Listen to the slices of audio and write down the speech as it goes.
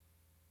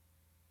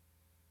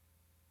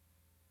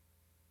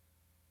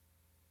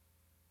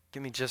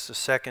Give me just a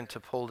second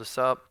to pull this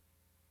up.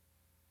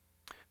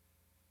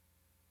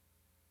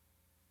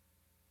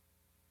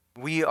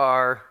 We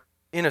are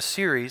in a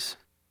series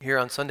here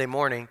on Sunday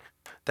morning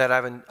that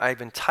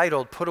I've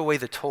entitled Put Away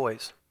the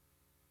Toys.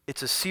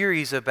 It's a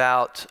series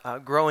about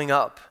growing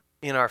up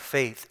in our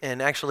faith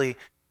and actually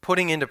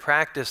putting into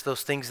practice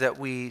those things that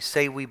we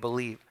say we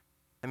believe.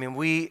 I mean,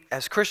 we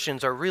as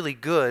Christians are really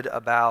good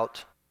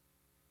about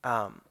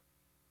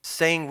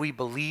saying we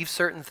believe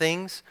certain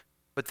things,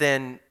 but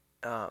then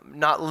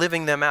not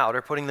living them out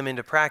or putting them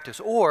into practice.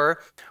 Or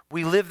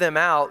we live them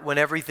out when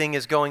everything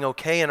is going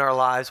okay in our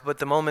lives, but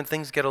the moment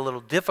things get a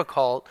little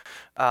difficult,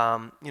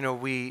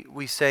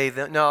 we say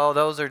that, no,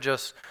 those are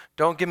just,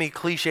 don't give me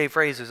cliche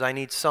phrases. I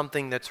need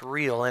something that's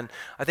real. And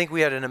I think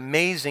we had an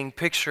amazing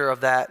picture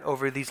of that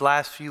over these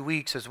last few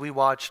weeks as we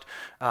watched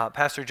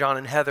Pastor John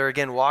and Heather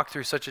again walk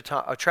through such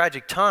a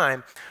tragic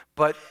time,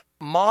 but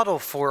model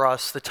for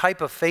us the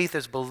type of faith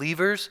as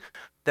believers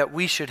that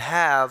we should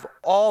have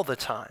all the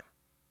time.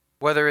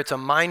 Whether it's a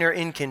minor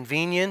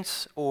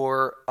inconvenience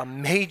or a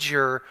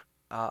major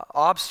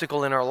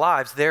obstacle in our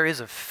lives, there is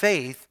a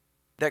faith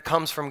that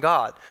comes from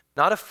God.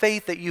 Not a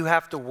faith that you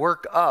have to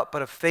work up,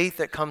 but a faith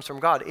that comes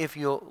from God if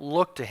you'll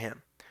look to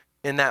Him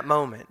in that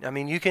moment. I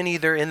mean, you can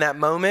either in that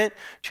moment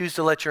choose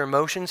to let your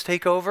emotions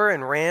take over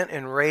and rant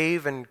and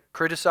rave and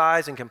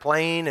criticize and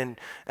complain and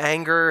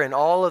anger and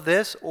all of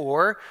this,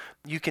 or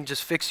you can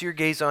just fix your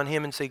gaze on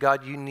Him and say,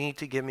 God, you need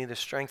to give me the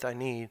strength I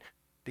need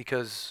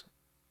because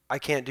I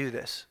can't do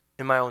this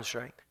in my own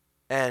strength.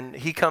 And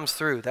He comes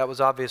through. That was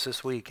obvious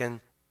this week.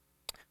 And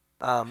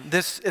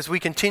this, as we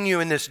continue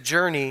in this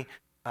journey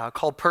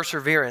called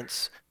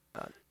Perseverance,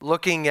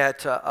 looking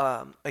at,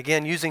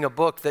 again, using a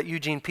book that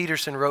Eugene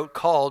Peterson wrote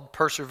called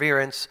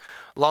Perseverance,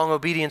 Long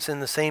Obedience in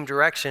the Same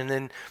Direction,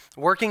 and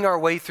working our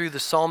way through the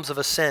Psalms of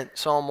Ascent,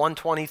 Psalm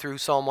 120 through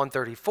Psalm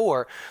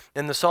 134.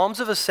 And the Psalms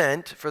of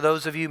Ascent, for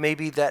those of you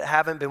maybe that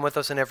haven't been with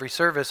us in every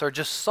service, are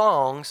just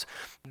songs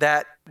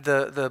that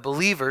the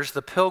believers,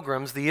 the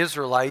pilgrims, the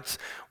Israelites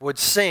would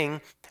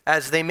sing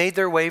as they made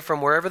their way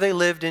from wherever they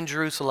lived in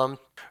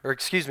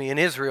in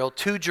Israel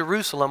to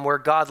Jerusalem where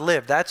God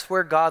lived. That's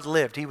where God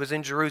lived. He was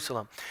in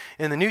Jerusalem.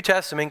 In the New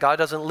Testament, God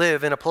doesn't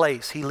live in a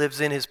place. He lives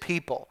in His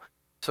people.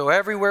 So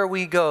everywhere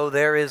we go,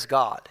 there is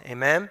God.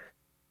 Amen?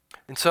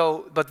 And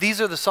so, but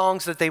these are the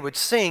songs that they would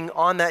sing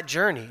on that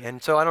journey.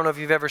 And so I don't know if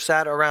you've ever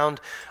sat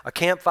around a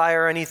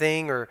campfire or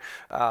anything or,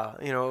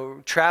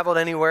 traveled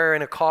anywhere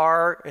in a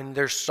car and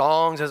there's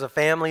songs as a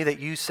family that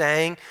you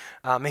sang.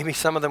 Maybe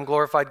some of them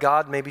glorified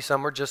God. Maybe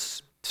some were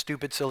just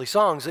stupid, silly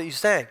songs that you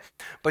sang.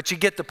 But you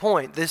get the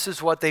point. This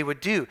is what they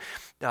would do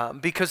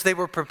because they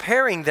were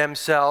preparing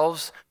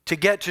themselves to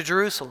get to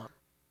Jerusalem.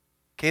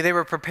 Okay, they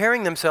were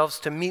preparing themselves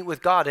to meet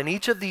with God, and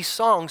each of these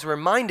songs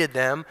reminded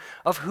them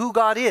of who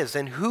God is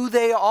and who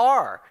they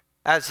are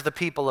as the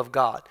people of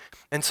God.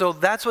 And so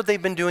that's what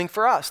they've been doing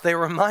for us. They're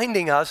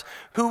reminding us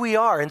who we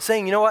are and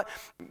saying, you know what,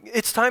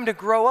 it's time to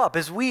grow up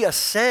as we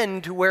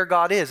ascend to where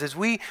God is, as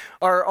we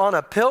are on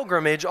a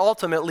pilgrimage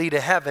ultimately to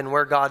heaven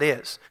where God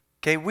is.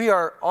 Okay, we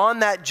are on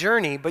that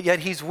journey, but yet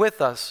He's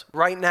with us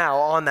right now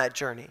on that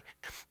journey.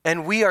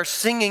 And we are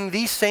singing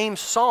these same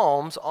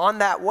psalms on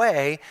that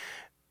way.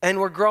 And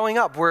we're growing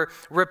up, we're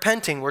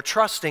repenting, we're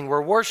trusting,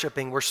 we're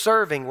worshiping, we're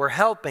serving, we're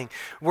helping,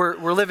 we're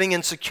living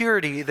in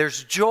security,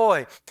 there's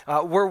joy,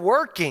 we're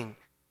working.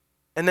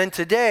 And then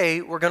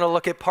today, we're going to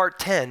look at part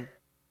 10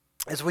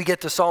 as we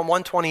get to Psalm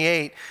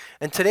 128.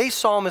 And today's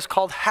psalm is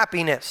called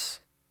Happiness.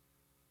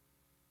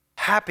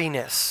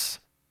 Happiness.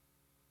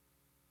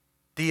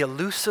 The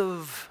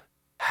elusive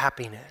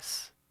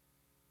happiness.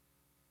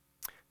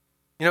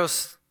 You know,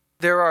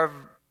 there are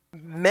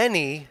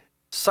many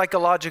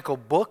psychological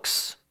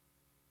books,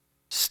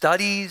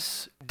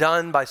 studies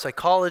done by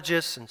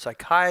psychologists and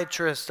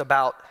psychiatrists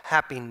about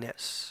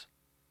happiness.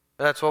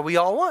 That's what we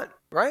all want,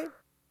 right?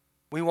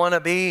 We want to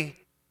be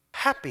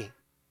happy.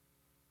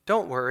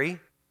 Don't worry.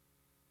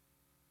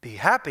 Be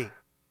happy.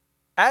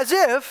 As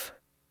if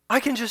I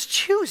can just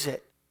choose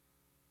it.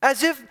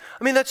 As if,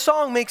 that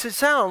song makes it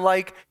sound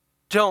like,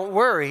 don't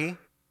worry,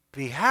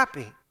 be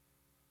happy.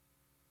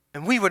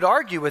 And we would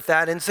argue with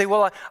that and say,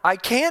 well, I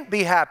can't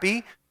be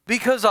happy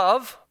because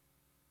of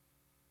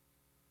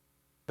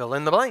fill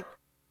in the blank.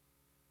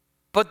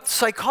 But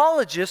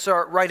psychologists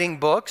are writing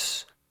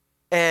books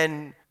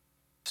and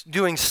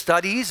doing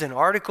studies and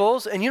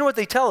articles, and you know what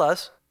they tell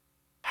us?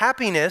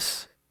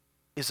 Happiness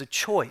is a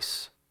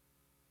choice.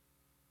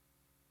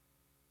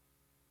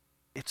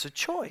 It's a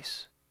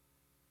choice.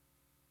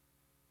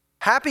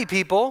 Happy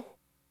people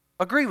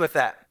agree with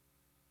that.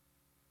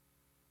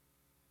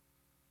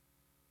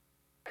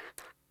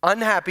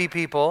 Unhappy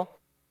people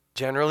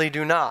generally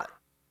do not.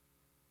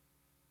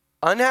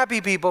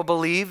 Unhappy people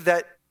believe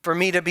that for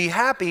me to be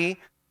happy,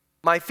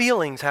 my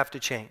feelings have to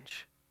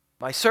change.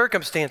 My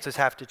circumstances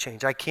have to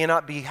change. I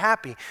cannot be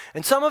happy.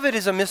 And some of it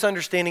is a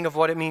misunderstanding of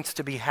what it means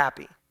to be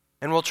happy.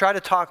 And we'll try to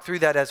talk through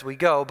that as we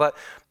go. But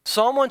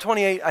Psalm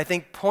 128, I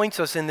think, points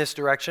us in this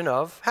direction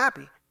of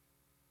happy.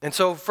 And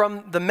so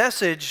from the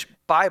Message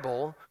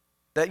Bible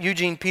that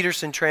Eugene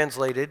Peterson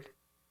translated,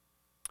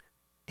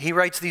 he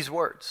writes these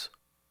words: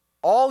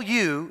 all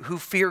you who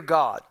fear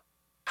God,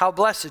 how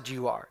blessed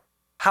you are,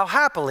 how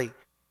happily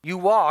you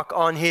walk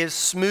on his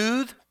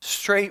smooth,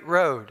 straight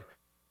road.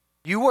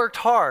 You worked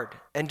hard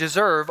and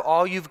deserve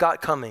all you've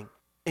got coming.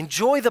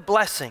 Enjoy the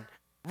blessing.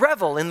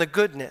 Revel in the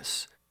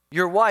goodness.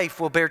 Your wife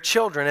will bear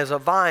children as a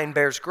vine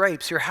bears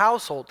grapes. Your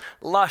household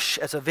lush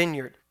as a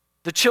vineyard.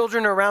 The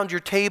children around your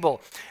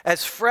table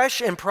as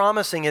fresh and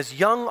promising as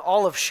young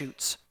olive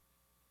shoots.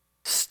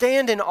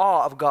 Stand in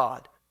awe of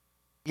God.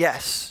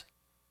 Yes.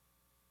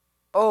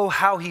 Oh,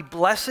 how he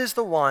blesses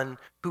the one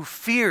who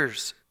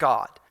fears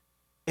God.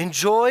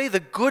 Enjoy the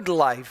good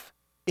life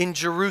in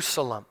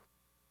Jerusalem.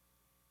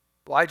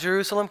 Why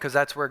Jerusalem? Because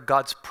that's where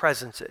God's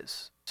presence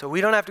is. So we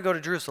don't have to go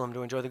to Jerusalem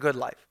to enjoy the good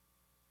life.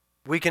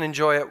 We can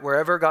enjoy it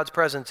wherever God's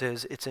presence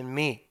is. It's in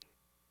me.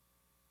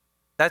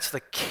 That's the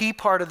key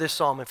part of this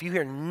psalm. If you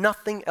hear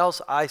nothing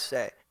else I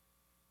say,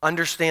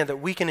 understand that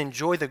we can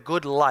enjoy the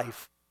good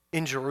life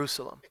in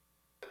Jerusalem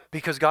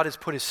because God has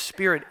put his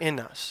Spirit in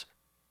us.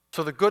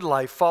 So the good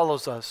life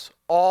follows us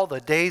all the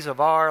days of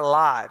our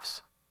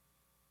lives.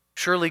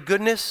 Surely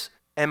goodness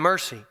and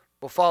mercy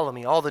will follow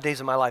me all the days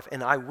of my life,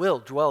 and I will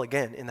dwell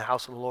again in the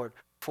house of the Lord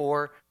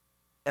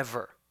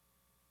forever.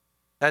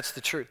 That's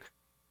the truth.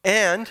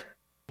 And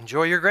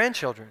enjoy your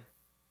grandchildren.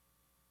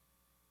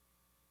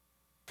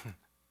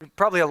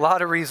 Probably a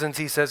lot of reasons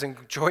he says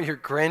enjoy your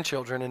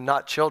grandchildren and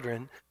not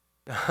children.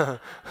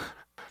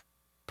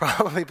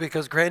 Probably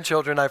because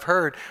grandchildren, I've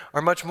heard,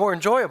 are much more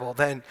enjoyable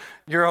than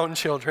your own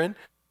children.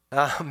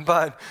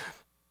 But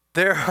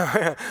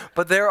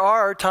there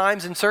are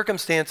times and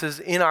circumstances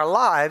in our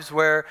lives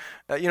where,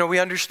 we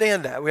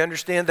understand that. We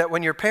understand that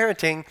when you're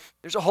parenting,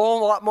 there's a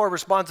whole lot more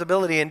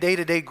responsibility and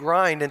day-to-day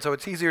grind, and so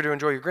it's easier to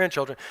enjoy your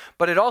grandchildren.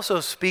 But it also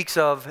speaks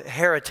of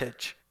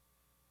heritage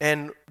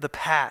and the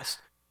past.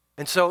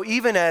 And so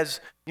even as,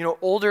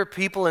 older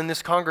people in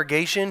this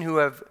congregation who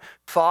have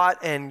fought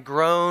and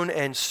grown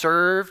and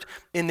served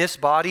in this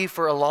body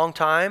for a long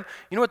time,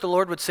 you know what the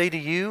Lord would say to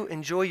you?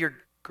 Enjoy your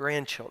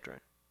grandchildren.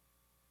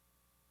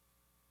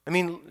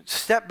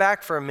 Step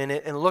back for a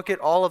minute and look at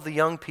all of the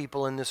young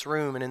people in this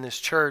room and in this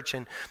church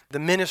and the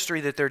ministry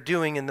that they're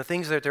doing and the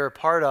things that they're a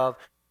part of,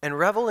 and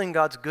revel in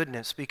God's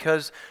goodness,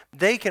 because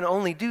they can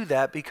only do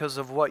that because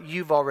of what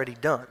you've already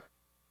done.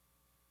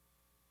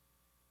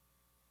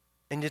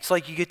 And it's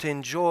like you get to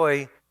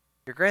enjoy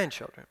your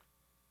grandchildren.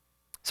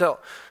 So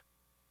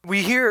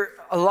we hear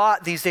a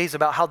lot these days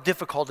about how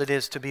difficult it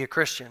is to be a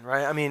Christian,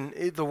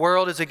 right? The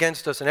world is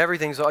against us and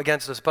everything's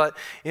against us. But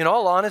in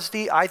all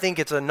honesty, I think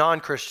it's a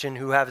non-Christian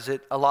who has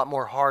it a lot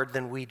more hard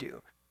than we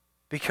do.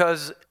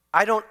 Because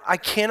I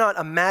cannot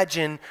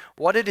imagine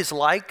what it is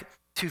like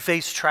to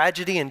face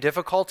tragedy and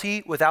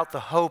difficulty without the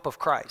hope of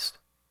Christ.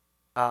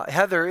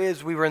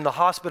 We were in the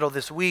hospital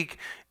this week,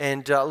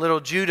 and little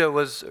Judah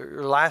was,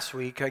 or last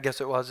week, I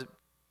guess it was,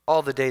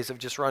 all the days have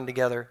just run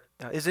together.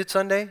 Is it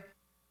Sunday?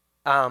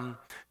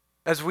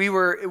 As we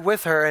were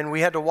with her and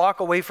we had to walk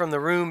away from the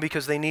room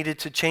because they needed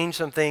to change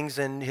some things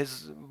and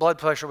his blood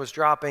pressure was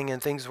dropping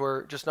and things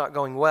were just not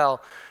going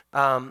well,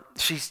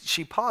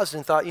 she paused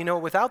and thought,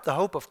 without the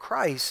hope of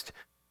Christ,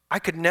 I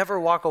could never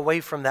walk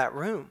away from that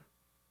room.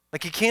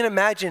 Like, you can't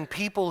imagine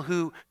people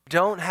who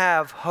don't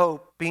have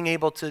hope being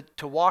able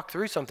to walk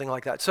through something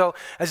like that. So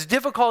as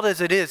difficult as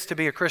it is to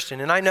be a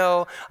Christian, and I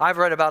know I've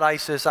read about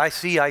ISIS, I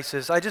see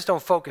ISIS, I just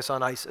don't focus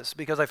on ISIS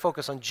because I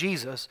focus on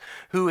Jesus,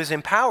 who is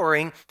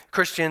empowering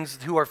Christians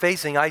who are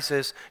facing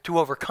ISIS to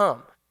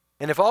overcome.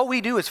 And if all we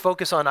do is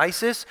focus on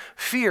ISIS,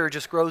 fear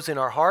just grows in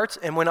our hearts,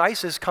 and when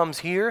ISIS comes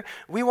here,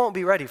 we won't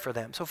be ready for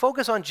them. So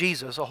focus on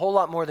Jesus a whole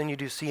lot more than you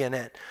do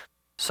CNN.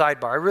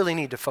 Sidebar, I really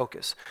need to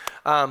focus.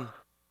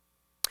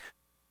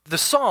 The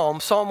Psalm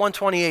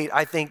 128,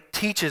 I think,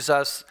 teaches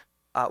us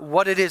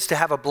what it is to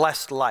have a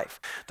blessed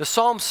life. The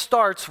Psalm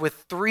starts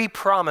with 3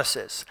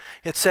 promises.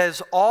 It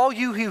says, all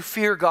you who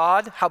fear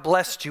God, how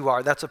blessed you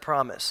are. That's a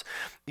promise.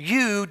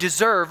 You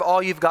deserve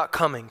all you've got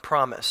coming.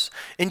 Promise.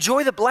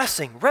 Enjoy the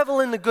blessing.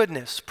 Revel in the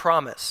goodness.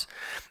 Promise.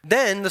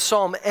 Then the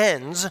Psalm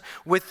ends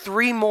with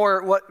 3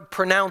 more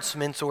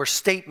pronouncements or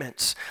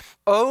statements.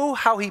 Oh,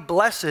 how he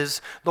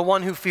blesses the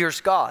one who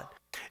fears God.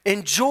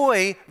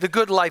 Enjoy the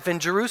good life in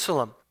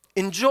Jerusalem.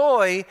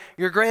 Enjoy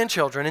your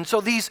grandchildren. And so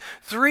these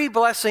 3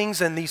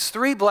 blessings and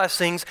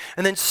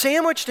then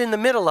sandwiched in the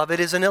middle of it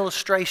is an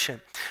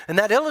illustration. And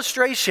that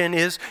illustration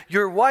is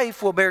your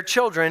wife will bear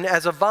children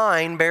as a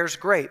vine bears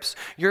grapes.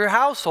 Your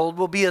household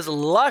will be as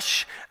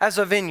lush as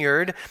a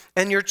vineyard,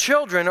 and your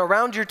children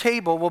around your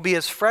table will be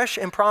as fresh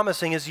and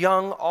promising as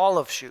young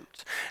olive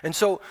shoots. And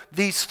so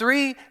this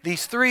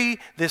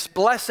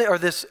blessing or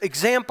this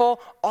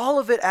example, all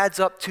of it adds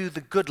up to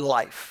the good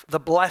life, the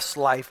blessed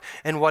life,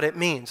 and what it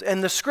means.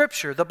 And the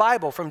Scripture, the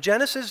Bible, from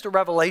Genesis to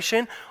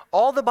Revelation,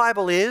 all the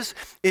Bible is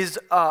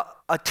a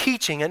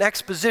teaching, an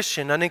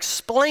exposition, an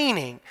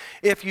explaining,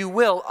 if you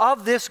will,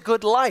 of this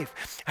good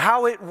life,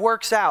 how it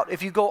works out.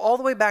 If you go all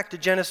the way back to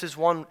Genesis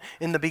 1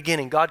 in the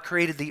beginning, God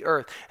created the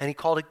earth and he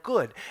called it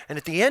good. And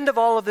at the end of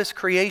all of this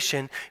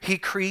creation, he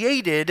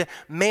created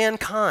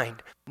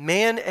mankind,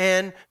 man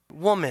and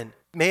woman,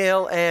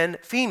 male and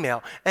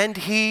female. And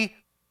he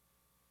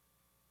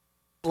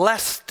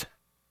blessed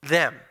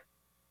them.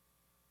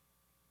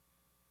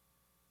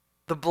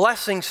 The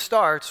blessing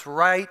starts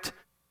right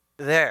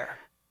there.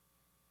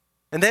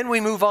 And then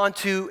we move on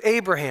to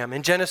Abraham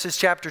in Genesis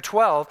chapter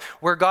 12,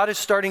 where God is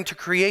starting to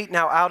create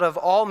now out of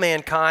all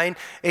mankind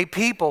a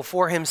people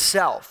for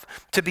himself,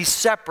 to be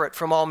separate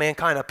from all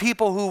mankind, a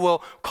people who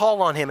will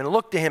call on him and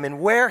look to him and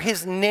wear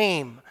his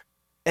name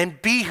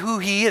and be who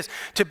he is,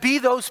 to be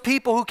those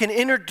people who can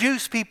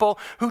introduce people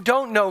who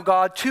don't know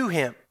God to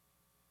him.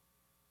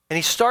 And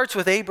he starts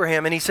with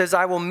Abraham and he says,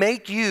 I will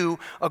make you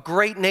a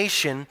great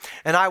nation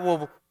and I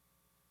will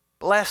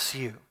bless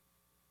you.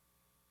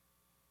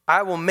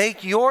 I will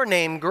make your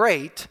name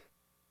great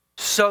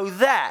so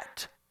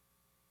that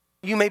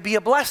you may be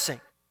a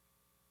blessing.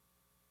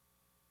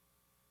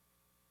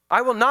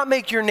 I will not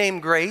make your name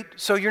great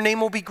so your name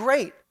will be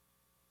great.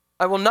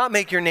 I will not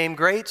make your name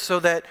great so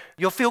that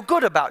you'll feel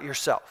good about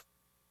yourself.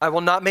 I will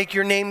not make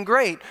your name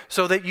great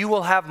so that you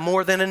will have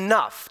more than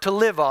enough to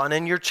live on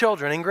and your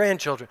children and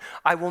grandchildren.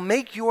 I will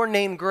make your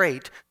name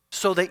great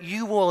so that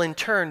you will in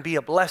turn be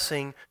a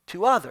blessing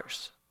to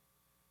others.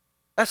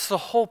 That's the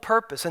whole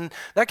purpose. And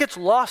that gets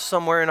lost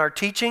somewhere in our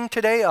teaching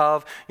today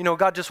of,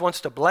 God just wants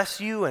to bless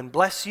you and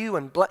bless you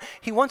and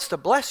He wants to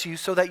bless you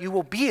so that you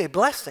will be a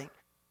blessing.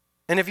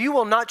 And if you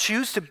will not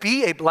choose to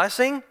be a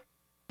blessing,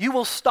 you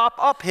will stop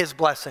up His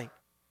blessing.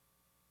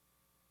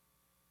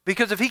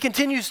 Because if He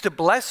continues to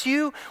bless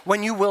you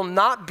when you will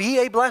not be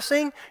a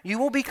blessing, you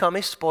will become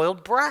a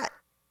spoiled brat.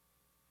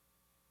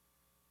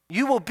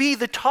 You will be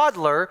the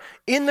toddler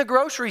in the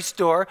grocery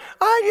store,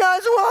 I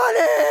just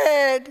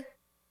wanted.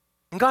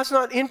 And God's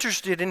not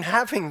interested in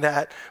having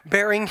that,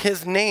 bearing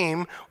His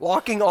name,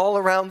 walking all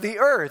around the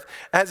earth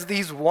as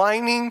these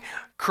whining,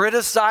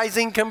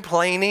 criticizing,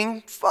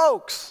 complaining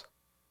folks.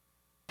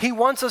 He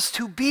wants us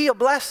to be a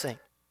blessing.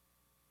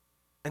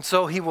 And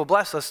so He will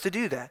bless us to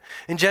do that.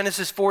 In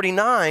Genesis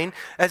 49,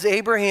 as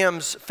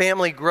Abraham's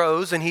family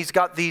grows and he's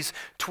got these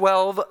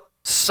 12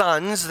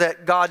 sons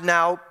that God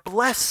now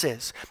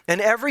blesses. And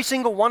every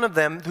single one of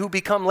them who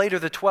become later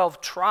the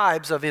 12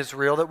 tribes of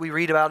Israel that we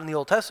read about in the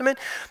Old Testament,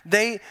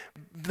 they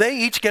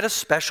each get a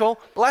special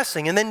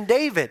blessing. And then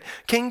David,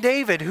 King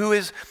David, who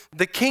is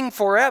the king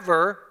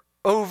forever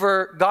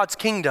over God's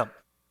kingdom.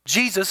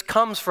 Jesus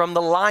comes from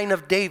the line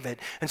of David.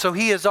 And so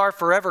he is our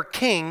forever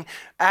king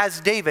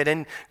as David.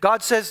 And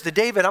God says to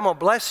David, I'm going to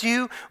bless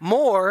you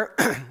more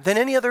than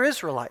any other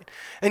Israelite.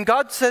 And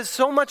God says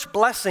so much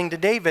blessing to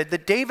David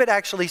that David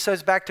actually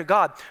says back to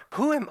God,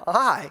 who am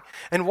I?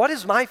 And what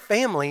is my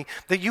family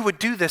that you would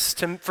do this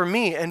for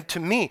me and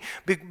to me?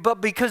 But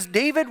because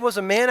David was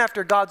a man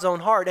after God's own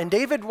heart, and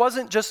David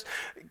wasn't just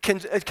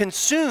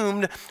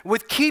consumed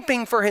with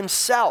keeping for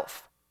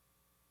himself.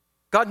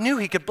 God knew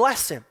He could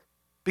bless him.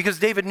 Because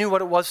David knew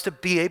what it was to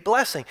be a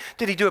blessing.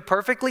 Did he do it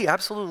perfectly?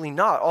 Absolutely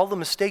not. All the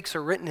mistakes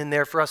are written in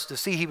there for us to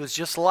see. He was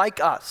just like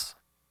us.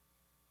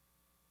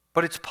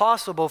 But it's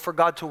possible for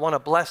God to want to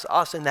bless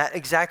us in that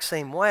exact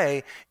same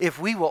way if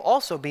we will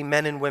also be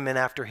men and women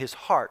after His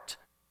heart,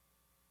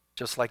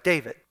 just like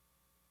David.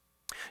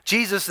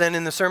 Jesus then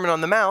in the Sermon on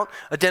the Mount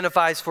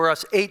identifies for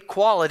us 8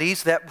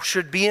 qualities that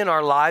should be in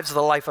our lives,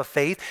 the life of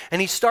faith,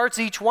 and He starts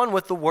each one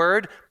with the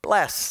word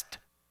blessed.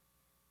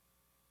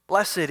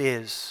 Blessed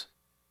is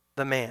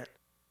the man.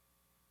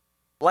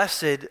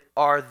 Blessed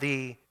are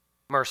the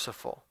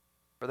merciful,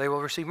 for they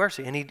will receive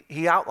mercy. And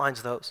he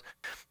outlines those.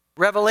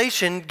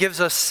 Revelation gives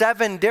us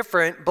 7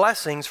 different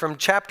blessings from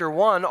chapter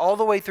 1 all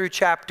the way through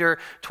chapter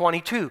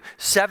 22.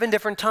 7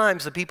 different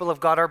times the people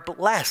of God are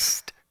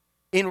blessed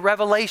in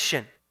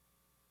Revelation.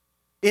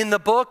 In the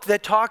book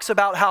that talks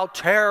about how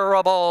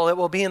terrible it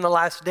will be in the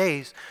last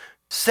days,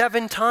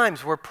 7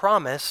 times we're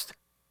promised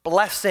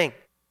blessing.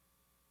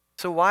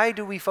 So why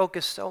do we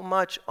focus so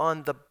much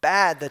on the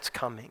bad that's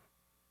coming?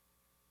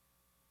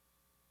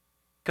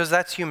 Because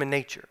that's human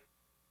nature.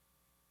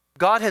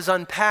 God has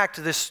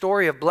unpacked this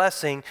story of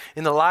blessing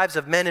in the lives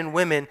of men and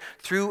women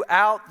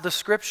throughout the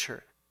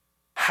Scripture.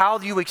 How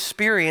do you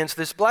experience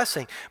this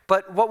blessing?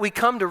 But what we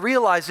come to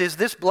realize is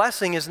this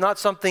blessing is not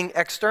something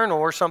external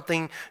or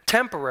something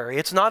temporary.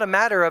 It's not a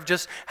matter of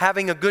just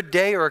having a good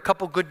day or a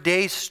couple good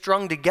days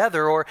strung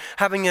together or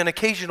having an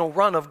occasional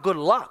run of good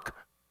luck.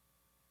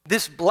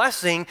 This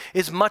blessing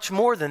is much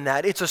more than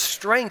that. It's a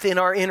strength in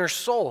our inner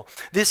soul.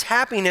 This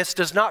happiness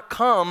does not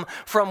come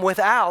from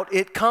without,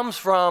 it comes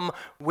from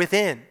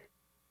within.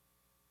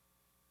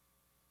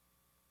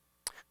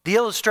 The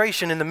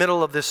illustration in the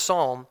middle of this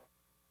psalm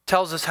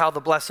tells us how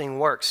the blessing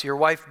works. Your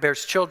wife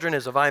bears children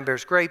as a vine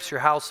bears grapes,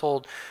 your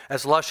household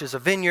as lush as a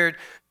vineyard.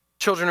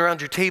 Children around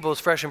your table as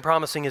fresh and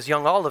promising as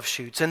young olive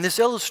shoots. And this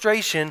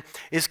illustration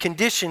is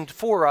conditioned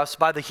for us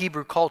by the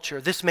Hebrew culture.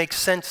 This makes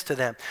sense to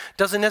them.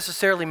 Doesn't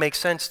necessarily make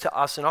sense to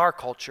us in our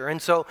culture.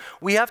 And so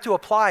we have to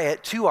apply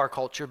it to our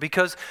culture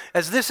because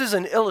as this is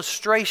an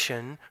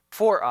illustration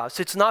for us,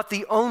 it's not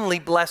the only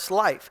blessed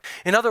life.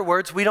 In other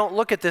words, we don't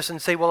look at this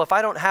and say, well, if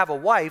I don't have a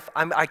wife,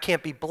 I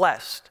can't be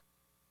blessed.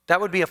 That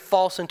would be a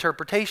false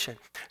interpretation.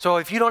 So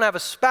if you don't have a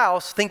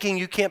spouse, thinking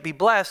you can't be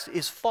blessed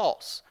is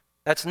false.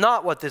 That's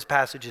not what this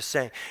passage is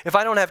saying. If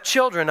I don't have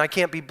children, I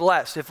can't be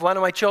blessed. If one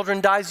of my children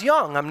dies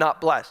young, I'm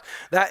not blessed.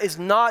 That is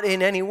not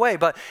in any way.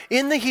 But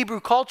in the Hebrew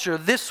culture,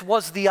 this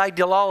was the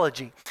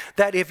ideology,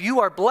 that if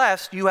you are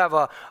blessed, you have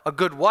a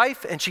good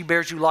wife, and she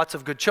bears you lots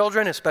of good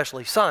children,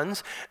 especially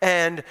sons,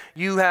 and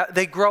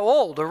they grow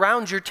old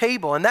around your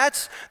table. And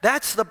that's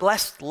the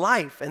blessed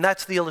life, and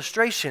that's the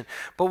illustration.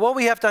 But what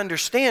we have to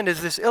understand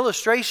is this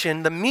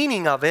illustration, the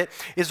meaning of it,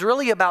 is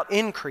really about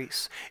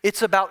increase.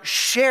 It's about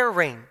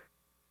sharing.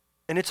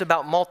 And it's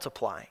about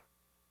multiplying.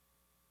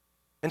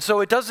 And so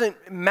it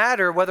doesn't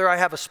matter whether I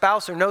have a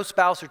spouse or no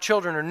spouse or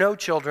children or no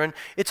children.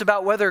 It's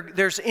about whether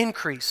there's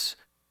increase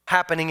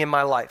happening in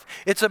my life.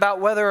 It's about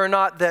whether or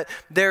not that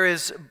there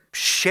is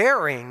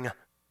sharing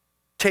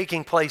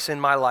taking place in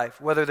my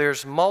life, whether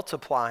there's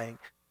multiplying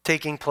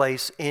taking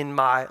place in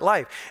my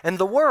life. And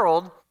the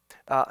world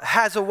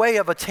has a way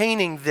of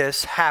attaining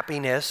this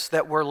happiness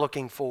that we're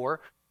looking for.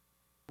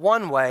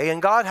 One way,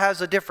 and God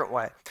has a different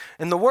way.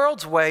 And the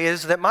world's way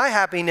is that my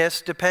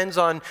happiness depends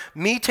on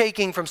me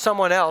taking from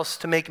someone else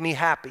to make me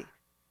happy.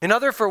 In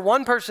order for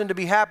one person to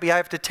be happy, I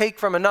have to take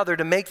from another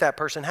to make that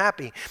person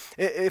happy.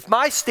 If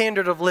my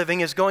standard of living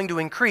is going to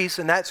increase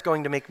and that's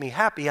going to make me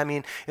happy, I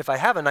mean, if I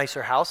have a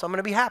nicer house, I'm going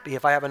to be happy.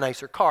 If I have a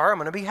nicer car, I'm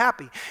going to be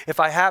happy. If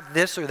I have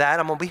this or that,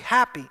 I'm going to be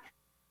happy.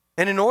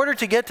 And in order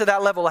to get to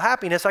that level of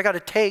happiness, I got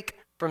to take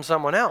from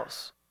someone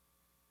else.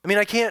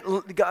 Both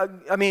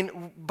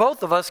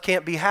of us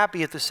can't be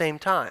happy at the same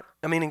time.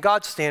 In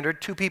God's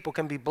standard, two people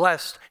can be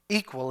blessed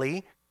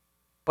equally,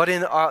 but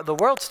in the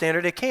world's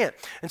standard, it can't.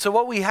 And so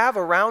what we have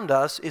around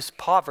us is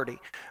poverty.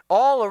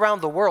 All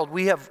around the world,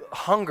 we have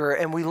hunger,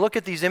 and we look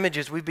at these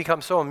images. We've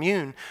become so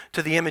immune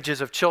to the images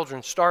of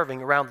children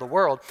starving around the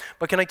world.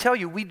 But can I tell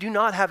you, we do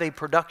not have a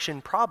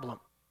production problem.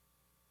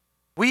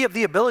 We have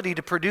the ability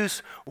to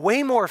produce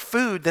way more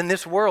food than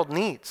this world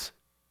needs.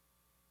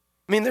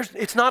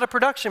 It's not a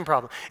production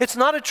problem. It's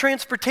not a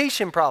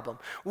transportation problem.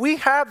 We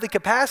have the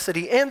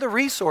capacity and the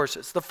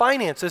resources, the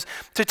finances,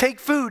 to take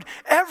food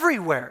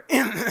everywhere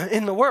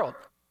in the world.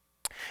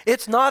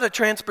 It's not a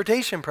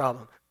transportation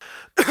problem.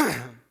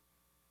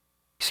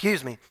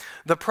 Excuse me.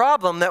 The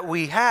problem that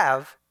we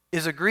have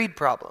is a greed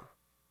problem.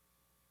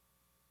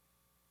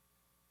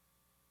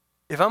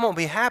 If I'm going to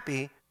be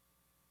happy,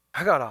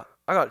 I gotta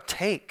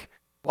take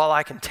while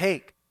I can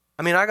take.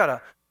 I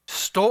gotta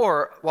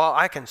store while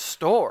I can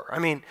store.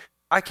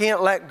 I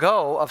can't let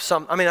go of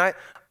some.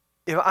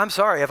 I'm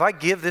sorry, if I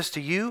give this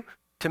to you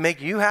to make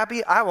you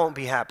happy, I won't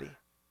be happy.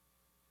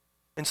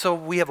 And so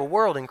we have a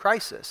world in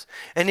crisis.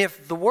 And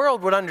if the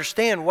world would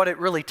understand what it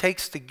really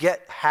takes to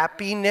get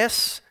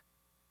happiness,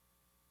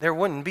 there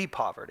wouldn't be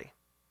poverty.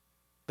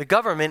 The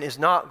government is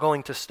not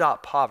going to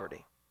stop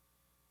poverty.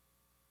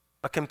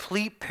 A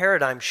complete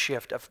paradigm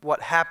shift of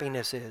what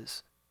happiness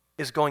is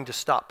going to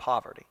stop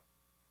poverty.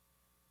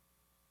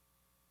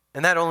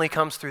 And that only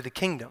comes through the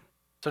kingdom.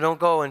 So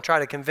don't go and try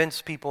to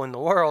convince people in the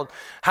world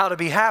how to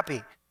be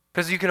happy,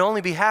 because you can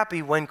only be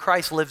happy when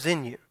Christ lives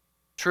in you,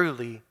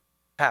 truly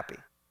happy.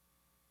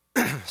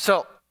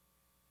 So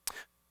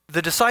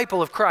the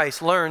disciple of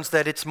Christ learns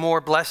that it's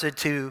more blessed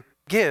to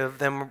give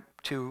than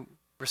to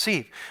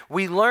receive.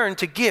 We learn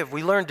to give,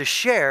 we learn to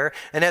share,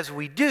 and as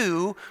we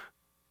do,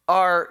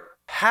 our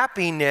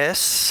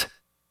happiness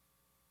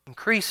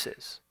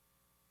increases.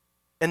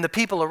 And the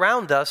people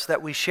around us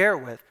that we share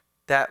with,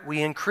 that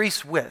we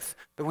increase with,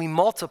 that we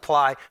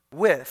multiply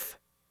with,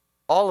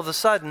 all of a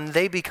sudden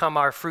they become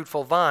our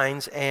fruitful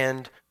vines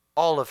and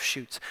olive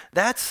shoots.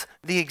 That's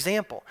the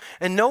example.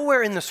 And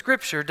nowhere in the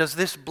scripture does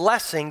this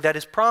blessing that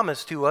is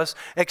promised to us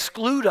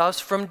exclude us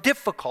from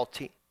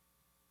difficulty.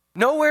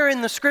 Nowhere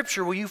in the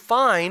scripture will you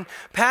find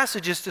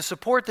passages to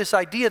support this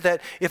idea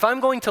that if I'm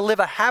going to live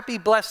a happy,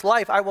 blessed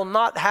life, I will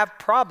not have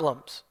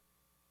problems.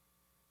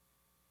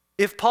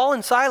 If Paul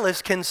and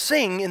Silas can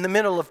sing in the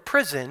middle of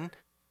prison,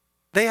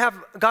 they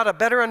have got a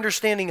better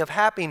understanding of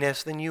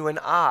happiness than you and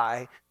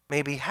I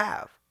maybe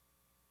have.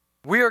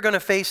 We are going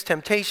to face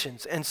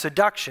temptations and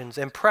seductions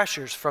and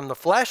pressures from the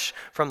flesh,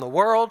 from the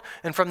world,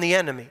 and from the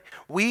enemy.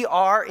 We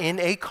are in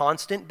a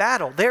constant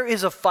battle. There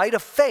is a fight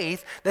of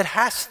faith that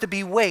has to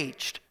be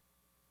waged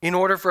in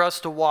order for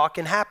us to walk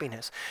in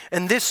happiness.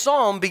 And this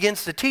psalm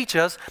begins to teach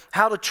us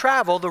how to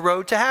travel the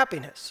road to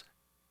happiness.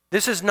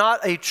 This is not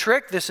a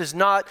trick. This is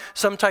not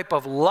some type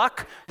of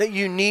luck that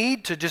you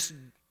need to just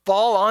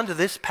fall onto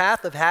this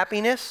path of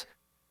happiness.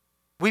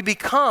 We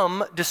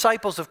become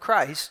disciples of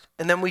Christ,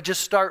 and then we just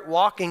start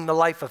walking the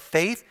life of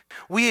faith.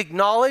 We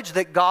acknowledge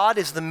that God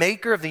is the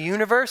maker of the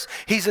universe.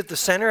 He's at the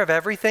center of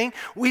everything.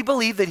 We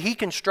believe that He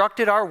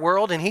constructed our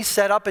world and He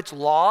set up its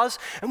laws,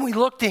 and we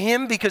look to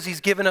Him because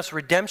He's given us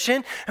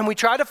redemption, and we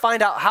try to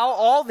find out how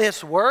all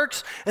this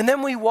works, and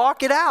then we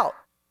walk it out.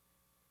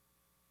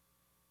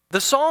 The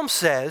psalm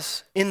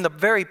says, in the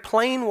very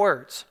plain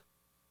words,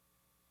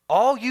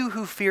 all you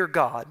who fear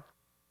God,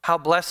 how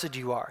blessed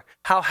you are,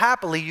 how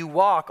happily you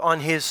walk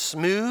on His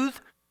smooth,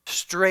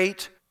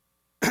 straight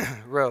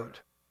road.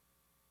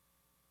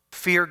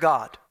 Fear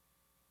God.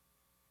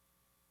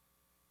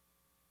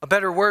 A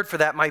better word for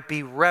that might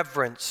be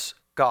reverence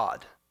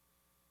God.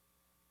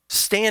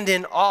 Stand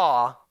in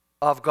awe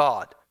of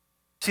God.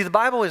 See, the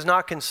Bible is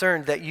not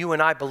concerned that you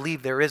and I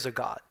believe there is a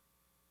God.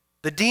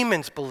 The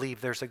demons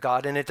believe there's a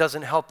God, and it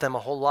doesn't help them a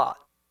whole lot.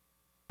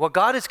 What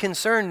God is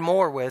concerned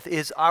more with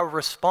is our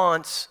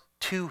response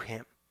to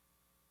him.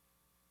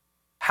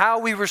 How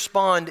we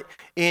respond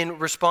in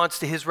response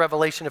to his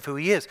revelation of who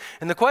he is.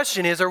 And the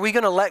question is, are we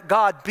going to let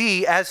God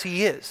be as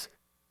he is?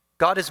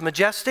 God is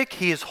majestic,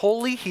 he is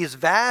holy, he is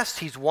vast,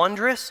 he's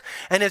wondrous.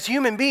 And as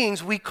human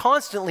beings, we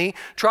constantly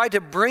try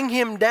to bring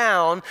him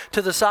down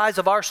to the size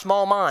of our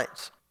small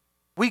minds.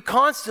 We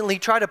constantly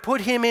try to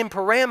put him in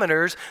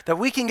parameters that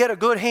we can get a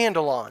good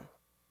handle on.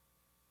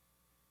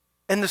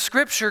 And the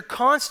scripture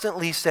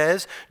constantly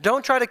says,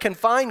 don't try to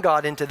confine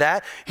God into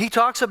that. He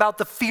talks about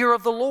the fear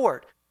of the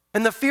Lord.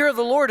 And the fear of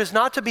the Lord is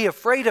not to be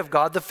afraid of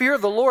God. The fear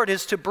of the Lord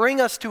is to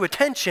bring us to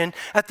attention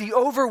at the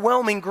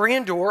overwhelming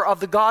grandeur of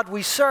the God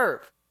we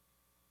serve.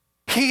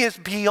 He is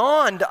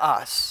beyond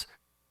us.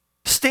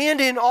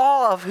 Stand in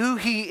awe of who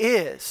he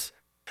is.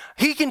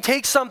 He can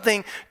take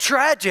something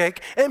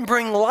tragic and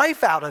bring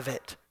life out of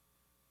it.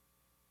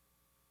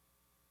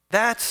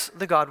 That's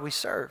the God we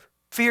serve.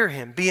 Fear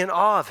him. Be in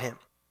awe of him.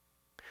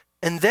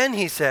 And then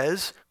he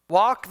says,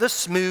 walk the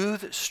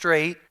smooth,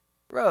 straight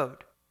road.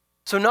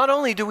 So not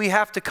only do we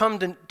have to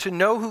come to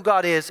know who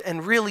God is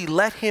and really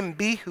let him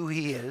be who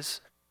he is,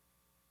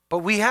 but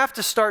we have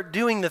to start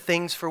doing the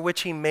things for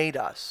which he made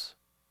us.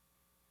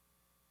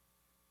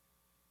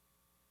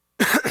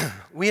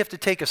 We have to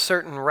take a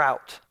certain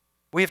route.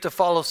 We have to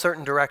follow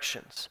certain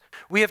directions.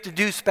 We have to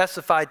do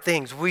specified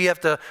things. We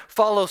have to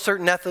follow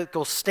certain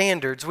ethical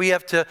standards. We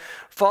have to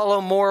follow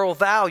moral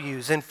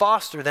values and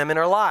foster them in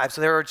our lives.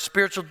 There are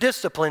spiritual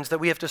disciplines that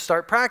we have to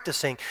start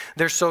practicing.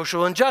 There's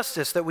social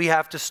injustice that we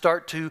have to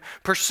start to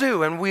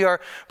pursue. And we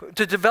are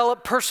to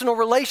develop personal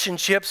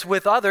relationships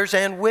with others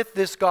and with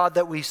this God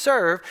that we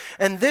serve.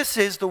 And this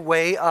is the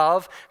way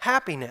of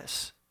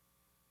happiness.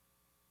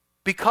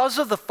 Because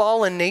of the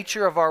fallen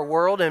nature of our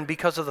world and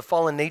because of the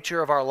fallen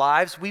nature of our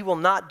lives, we will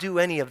not do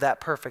any of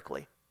that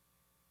perfectly.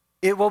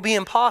 It will be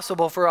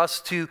impossible for us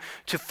to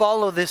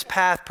follow this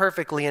path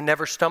perfectly and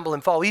never stumble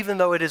and fall, even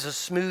though it is a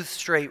smooth,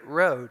 straight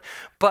road.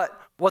 But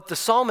what the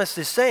psalmist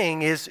is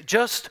saying is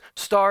just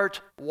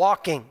start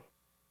walking.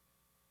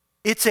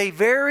 It's a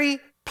very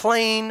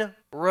plain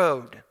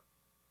road.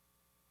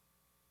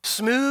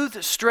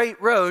 Smooth, straight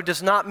road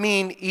does not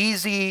mean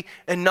easy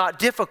and not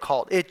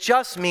difficult. It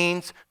just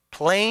means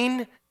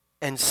plain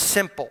and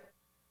simple.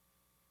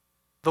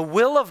 The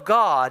will of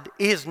God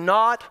is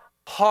not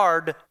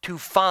hard to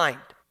find.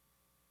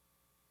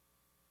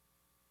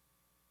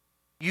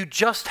 You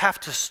just have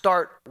to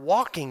start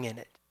walking in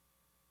it.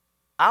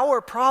 Our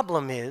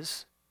problem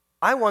is,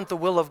 I want the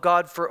will of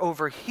God for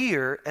over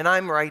here, and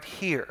I'm right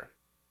here.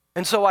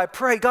 And so I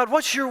pray, God,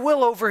 what's your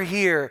will over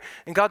here?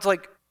 And God's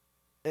like,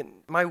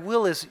 my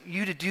will is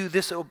you to do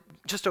this,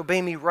 just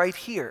obey me right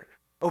here.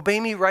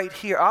 Obey me right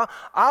here.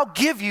 I'll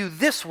give you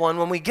this one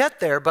when we get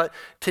there, but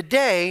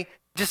today,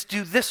 just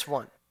do this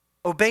one.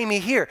 Obey me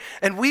here.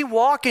 And we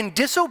walk in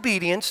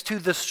disobedience to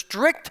the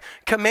strict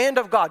command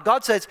of God.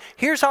 God says,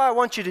 here's how I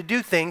want you to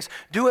do things.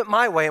 Do it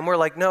my way. And we're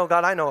like, no,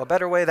 God, I know a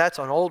better way. That's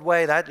an old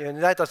way. That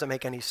doesn't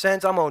make any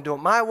sense. I'm going to do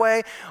it my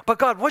way. But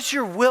God, what's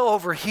your will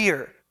over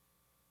here?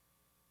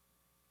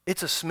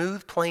 It's a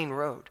smooth, plain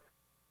road.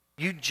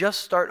 You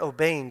just start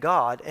obeying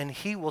God and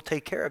he will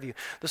take care of you.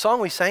 The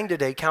song we sang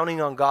today, Counting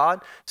on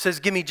God,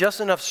 says, give me just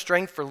enough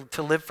strength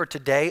to live for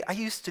today.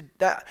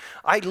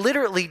 I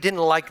literally didn't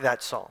like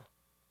that song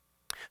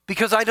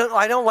because I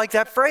don't like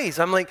that phrase.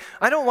 I'm like,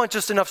 I don't want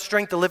just enough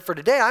strength to live for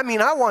today. I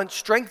mean, I want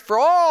strength for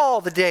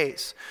all the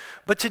days.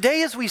 But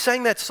today as we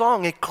sang that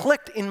song, it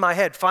clicked in my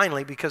head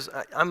finally because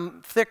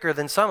I'm thicker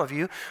than some of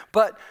you.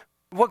 But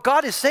what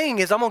God is saying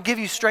is, I'm going to give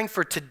you strength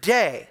for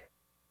today.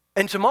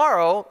 And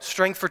tomorrow,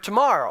 strength for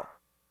tomorrow.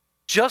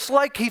 Just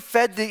like he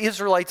fed the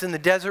Israelites in the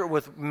desert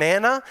with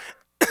manna,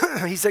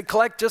 he said,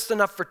 collect just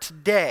enough for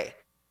today.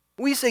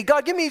 We say,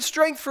 God, give me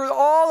strength for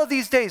all of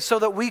these days so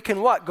that we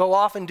can what? Go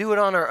off and do it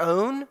on our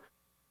own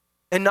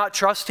and not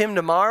trust him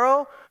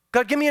tomorrow?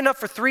 God, give me enough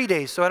for 3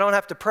 days so I don't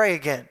have to pray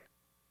again.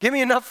 Give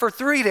me enough for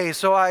 3 days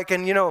so I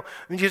can,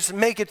 just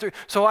make it through,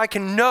 so I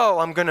can know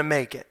I'm going to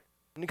make it.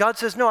 And God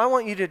says, no, I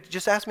want you to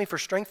just ask me for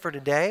strength for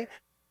today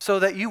so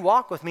that you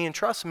walk with me and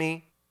trust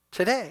me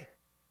today.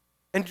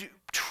 And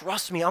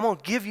trust me, I'm going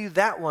to give you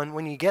that one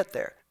when you get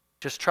there.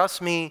 Just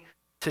trust me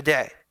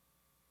today.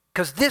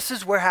 Because this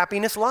is where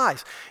happiness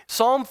lies.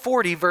 Psalm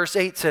 40 verse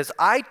 8 says,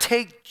 I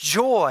take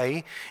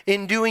joy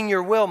in doing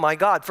your will, my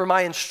God, for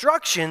my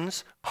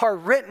instructions are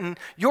written,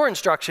 your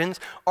instructions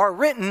are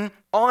written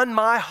on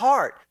my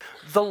heart.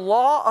 The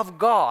law of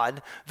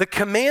God, the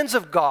commands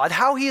of God,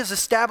 how he has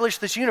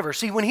established this universe.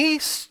 See, when he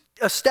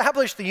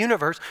established the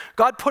universe,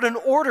 God put an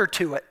order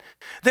to it.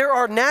 There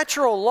are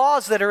natural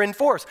laws that are in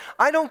force.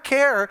 I don't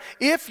care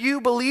if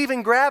you believe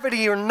in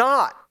gravity or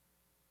not.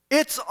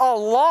 It's a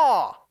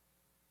law.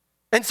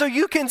 And so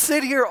you can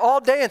sit here all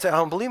day and say, I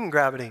don't believe in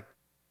gravity.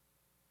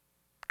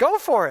 Go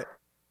for it.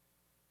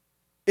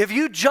 If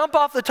you jump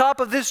off the top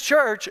of this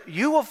church,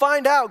 you will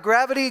find out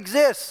gravity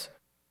exists.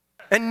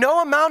 And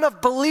no amount of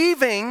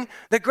believing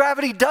that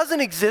gravity doesn't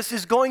exist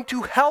is going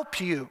to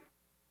help you.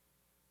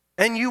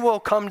 And you will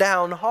come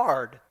down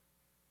hard.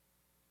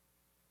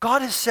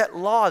 God has set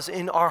laws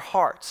in our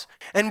hearts.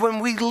 And when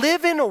we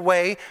live in a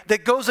way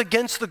that goes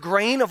against the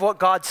grain of what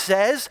God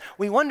says,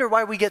 we wonder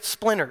why we get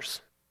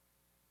splinters.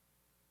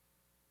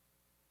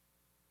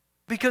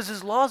 Because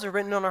his laws are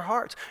written on our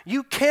hearts.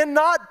 You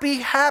cannot be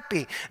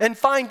happy and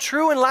find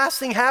true and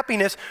lasting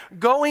happiness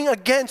going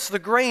against the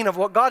grain of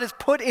what God has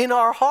put in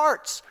our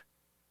hearts.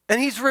 And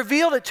he's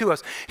revealed it to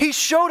us. He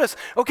showed us,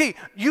 okay,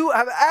 you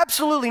have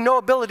absolutely no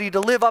ability to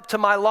live up to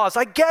my laws.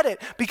 I get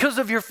it because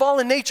of your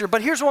fallen nature,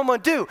 but here's what I'm going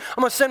to do.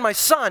 I'm going to send my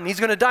son. He's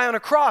going to die on a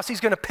cross. He's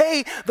going to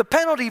pay the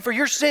penalty for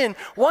your sin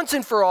once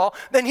and for all.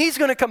 Then he's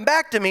going to come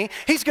back to me.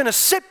 He's going to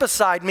sit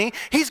beside me.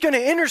 He's going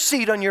to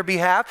intercede on your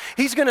behalf.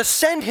 He's going to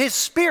send his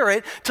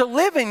spirit to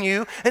live in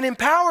you and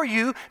empower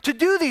you to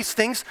do these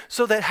things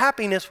so that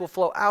happiness will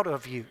flow out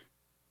of you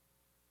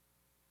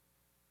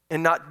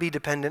and not be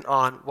dependent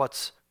on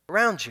what's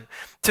around you.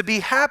 To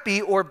be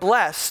happy or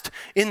blessed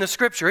in the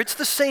scripture, it's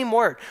the same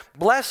word.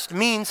 Blessed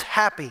means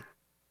happy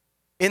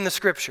in the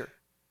scripture.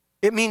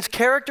 It means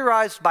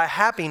characterized by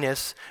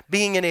happiness,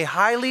 being in a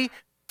highly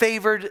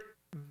favored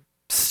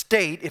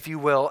state, if you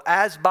will,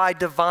 as by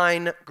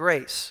divine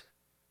grace.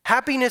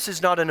 Happiness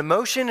is not an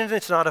emotion and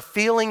it's not a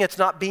feeling, it's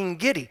not being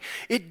giddy.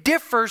 It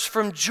differs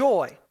from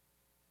joy.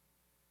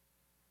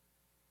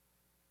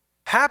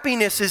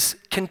 Happiness is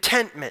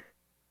contentment.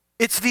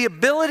 It's the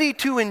ability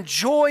to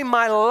enjoy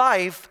my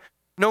life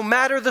no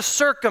matter the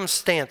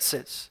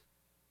circumstances.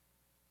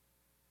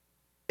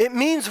 It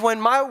means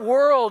when my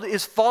world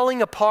is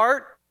falling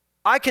apart,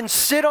 I can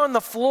sit on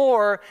the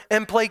floor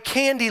and play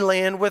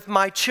Candyland with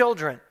my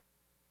children.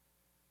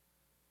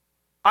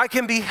 I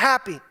can be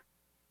happy.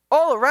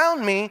 All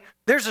around me,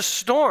 there's a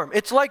storm.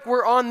 It's like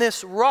we're on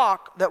this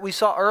rock that we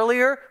saw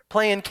earlier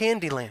playing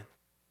Candyland.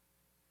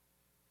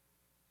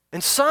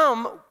 And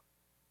some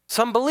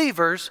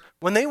believers,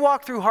 when they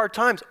walk through hard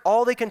times,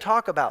 all they can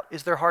talk about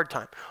is their hard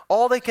time.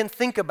 All they can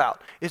think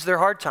about is their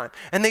hard time.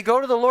 And they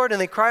go to the Lord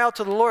and they cry out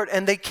to the Lord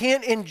and they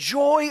can't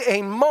enjoy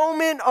a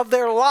moment of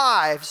their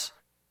lives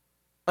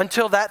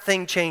until that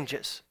thing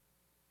changes.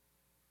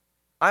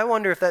 I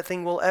wonder if that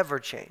thing will ever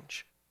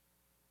change.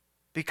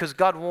 Because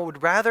God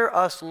would rather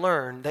us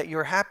learn that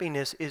your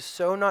happiness is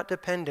so not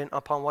dependent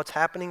upon what's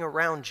happening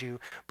around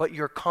you, but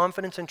your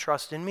confidence and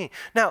trust in me.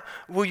 Now,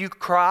 will you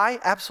cry?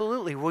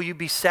 Absolutely. Will you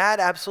be sad?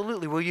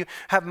 Absolutely. Will you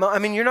have,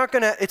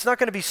 it's not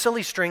going to be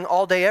silly string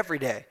all day, every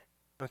day.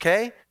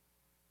 Okay?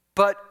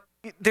 But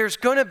there's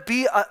going to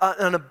be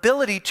an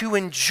ability to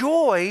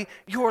enjoy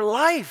your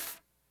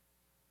life.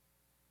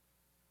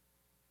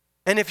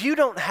 And if you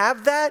don't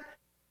have that,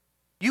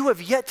 you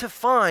have yet to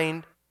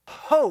find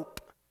hope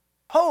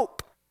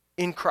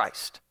in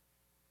Christ.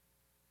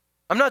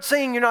 I'm not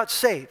saying you're not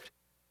saved,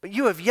 but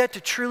you have yet to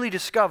truly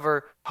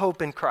discover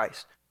hope in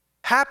Christ.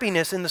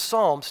 Happiness in the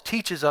Psalms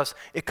teaches us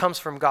it comes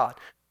from God.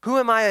 Who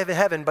am I in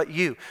heaven but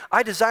you?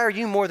 I desire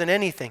you more than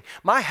anything.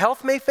 My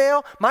health may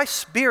fail, my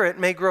spirit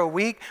may grow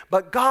weak,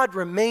 but God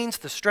remains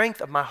the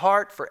strength of my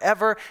heart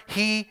forever.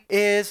 He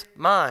is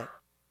mine.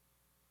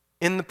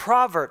 In the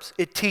Proverbs,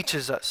 it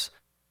teaches us.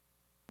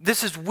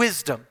 This is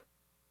wisdom.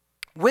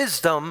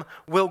 Wisdom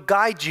will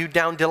guide you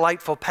down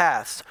delightful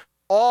paths.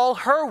 All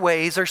her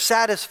ways are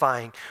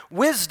satisfying.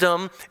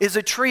 Wisdom is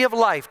a tree of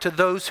life to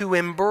those who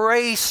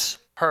embrace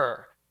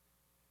her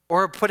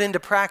or put into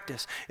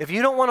practice. If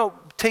you don't want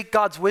to take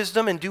God's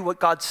wisdom and do what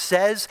God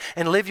says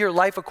and live your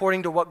life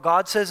according to what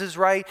God says is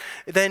right,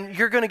 then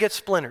you're going to get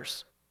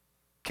splinters.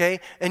 Okay?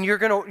 And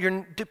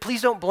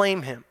please don't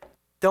blame him.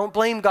 Don't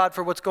blame God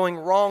for what's going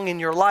wrong in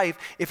your life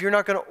if you're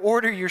not going to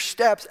order your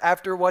steps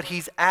after what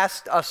he's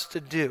asked us to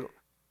do.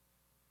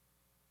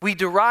 We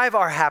derive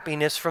our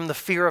happiness from the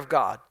fear of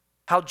God.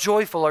 How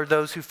joyful are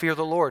those who fear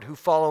the Lord, who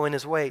follow in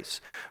his ways.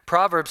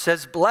 Proverbs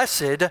says,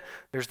 blessed,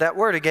 there's that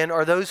word again,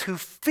 are those who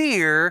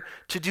fear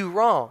to do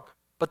wrong,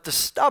 but the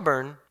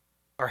stubborn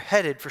are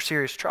headed for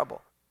serious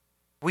trouble.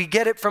 We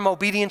get it from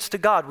obedience to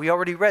God. We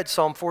already read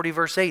Psalm 40,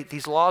 verse 8.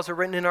 These laws are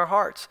written in our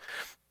hearts.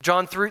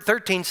 John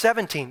 13,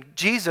 17,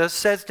 Jesus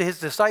says to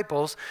his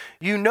disciples,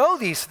 you know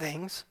these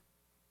things.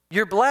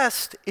 You're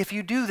blessed if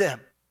you do them.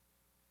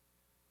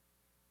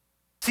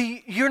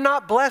 See, you're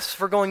not blessed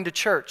for going to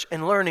church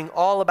and learning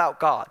all about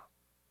God.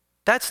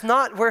 That's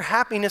not where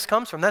happiness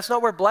comes from. That's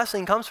not where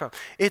blessing comes from.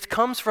 It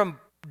comes from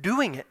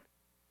doing it.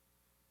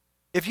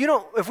 If we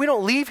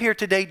don't leave here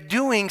today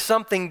doing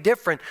something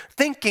different,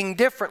 thinking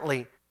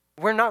differently,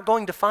 we're not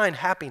going to find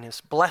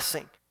happiness,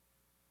 blessing.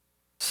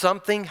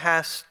 Something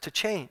has to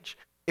change.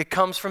 It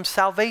comes from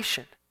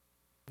salvation.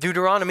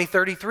 Deuteronomy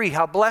 33,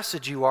 how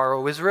blessed you are,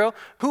 O Israel.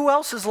 Who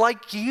else is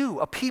like you,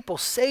 a people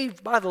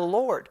saved by the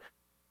Lord?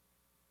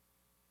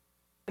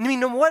 I mean,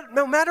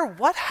 no matter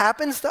what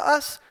happens to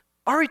us,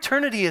 our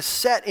eternity is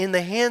set in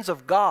the hands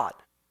of God.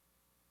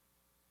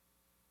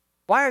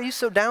 Why are you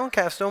so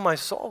downcast, O my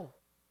soul?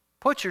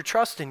 Put your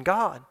trust in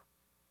God.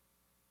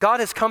 God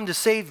has come to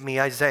save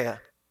me,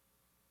 Isaiah.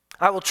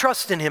 I will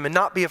trust in him and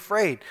not be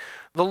afraid.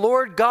 The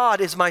Lord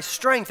God is my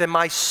strength and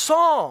my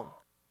song.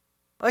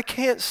 I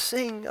can't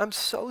sing. I'm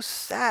so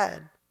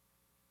sad.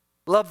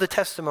 Love the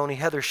testimony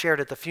Heather shared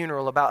at the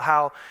funeral about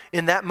how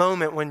in that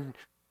moment when,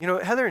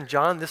 Heather and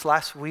John this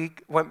last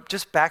week went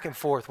just back and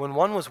forth. When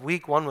one was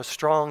weak, one was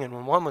strong, and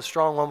when one was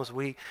strong, one was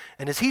weak.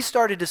 And as he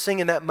started to sing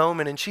in that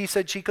moment, and she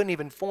said she couldn't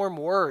even form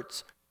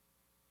words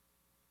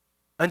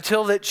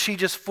until that she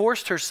just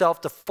forced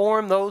herself to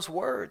form those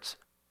words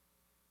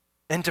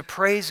and to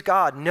praise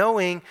God,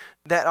 knowing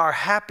that our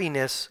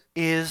happiness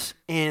is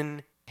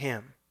in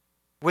him.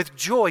 With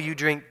joy you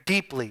drink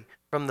deeply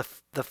from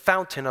the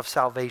fountain of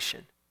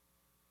salvation.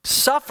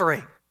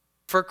 Suffering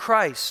for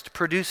Christ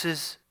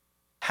produces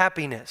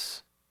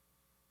happiness.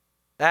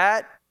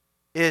 That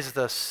is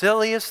the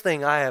silliest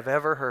thing I have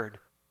ever heard.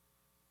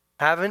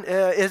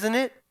 Isn't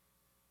it?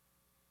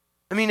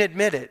 I mean,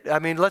 admit it. I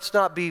mean, let's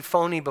not be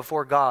phony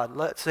before God.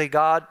 Let's say,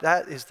 God,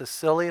 that is the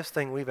silliest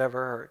thing we've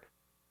ever heard.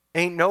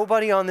 Ain't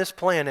nobody on this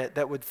planet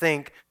that would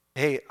think,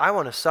 hey, I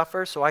want to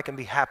suffer so I can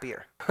be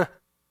happier.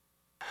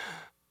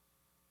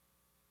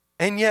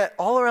 And yet,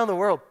 all around the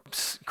world,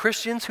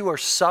 Christians who are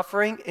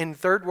suffering in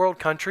third world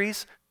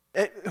countries,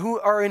 who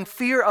are in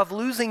fear of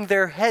losing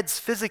their heads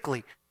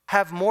physically,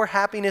 have more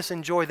happiness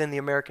and joy than the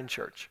American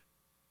church.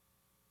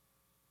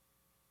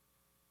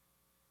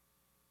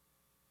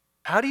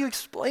 How do you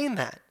explain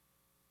that?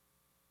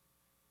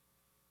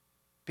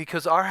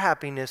 Because our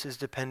happiness is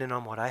dependent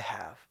on what I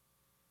have.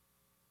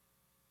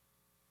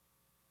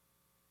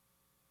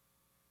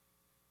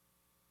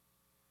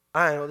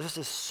 I know, this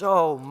is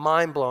so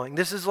mind-blowing.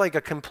 This is like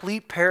a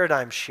complete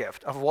paradigm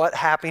shift of what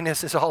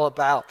happiness is all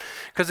about.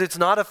 Because it's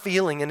not a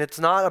feeling and it's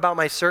not about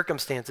my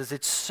circumstances.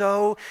 It's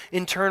so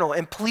internal.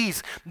 And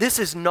please, this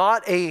is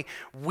not a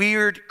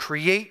weird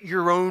create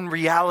your own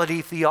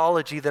reality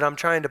theology that I'm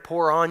trying to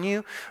pour on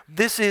you.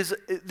 This is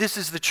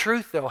the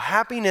truth though.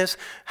 Happiness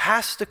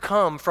has to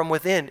come from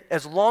within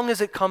as long as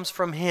it comes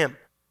from him.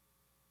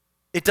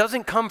 It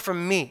doesn't come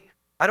from me.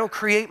 I don't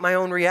create my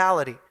own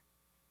reality.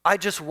 I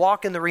just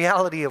walk in the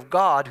reality of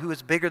God who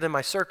is bigger than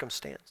my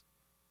circumstance.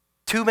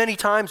 Too many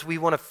times we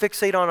want to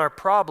fixate on our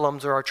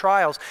problems or our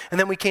trials and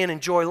then we can't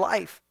enjoy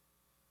life.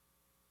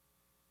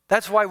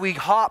 That's why we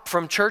hop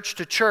from church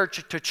to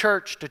church to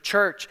church to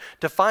church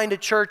to find a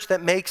church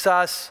that makes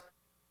us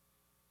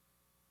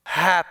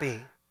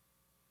happy.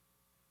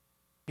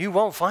 You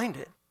won't find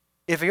it.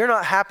 If you're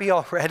not happy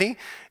already,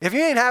 if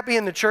you ain't happy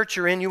in the church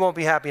you're in, you won't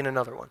be happy in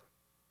another one.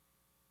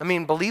 I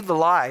mean, believe the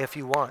lie if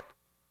you want.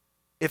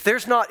 If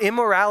there's not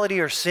immorality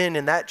or sin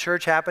in that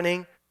church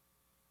happening,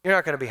 you're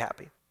not going to be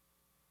happy.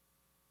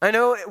 I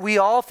know we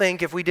all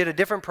think if we did a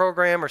different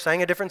program or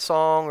sang a different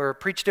song or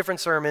preached different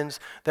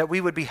sermons that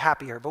we would be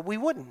happier, but we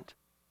wouldn't.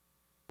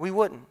 We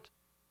wouldn't.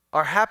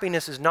 Our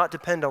happiness is not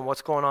dependent on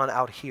what's going on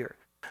out here.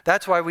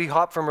 That's why we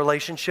hop from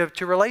relationship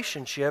to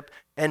relationship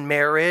and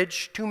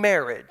marriage to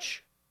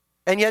marriage.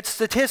 And yet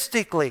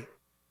statistically,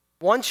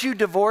 once you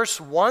divorce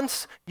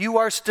once, you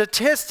are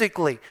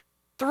statistically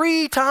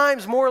 3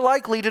 times more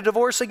likely to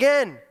divorce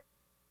again.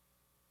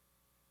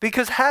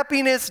 Because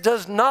happiness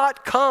does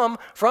not come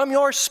from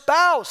your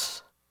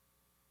spouse.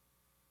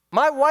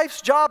 My wife's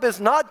job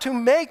is not to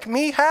make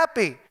me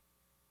happy.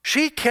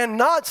 She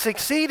cannot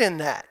succeed in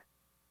that.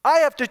 I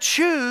have to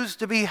choose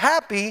to be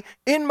happy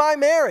in my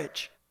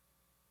marriage.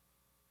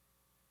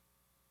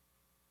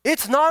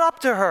 It's not up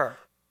to her.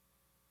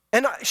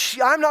 And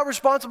I'm not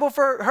responsible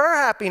for her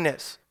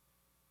happiness.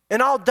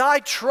 And I'll die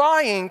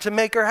trying to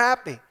make her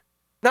happy.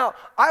 Now,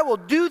 I will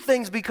do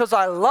things because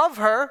I love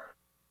her,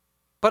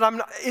 but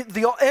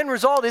the end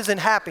result isn't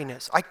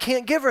happiness. I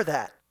can't give her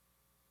that.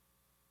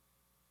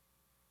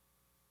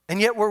 And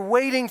yet we're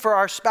waiting for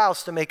our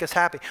spouse to make us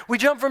happy. We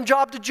jump from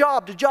job to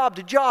job to job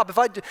to job. If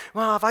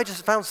I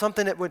just found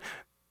something that would...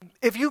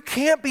 If you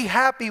can't be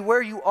happy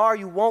where you are,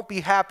 you won't be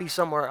happy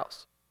somewhere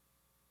else.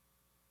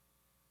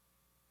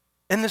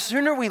 And the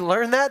sooner we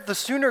learn that, the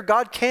sooner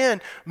God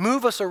can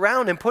move us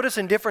around and put us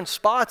in different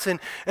spots and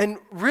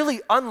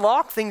really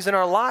unlock things in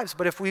our lives.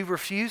 But if we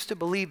refuse to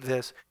believe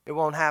this, it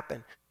won't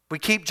happen. We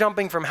keep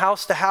jumping from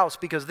house to house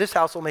because this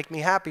house will make me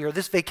happy, or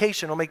this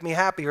vacation will make me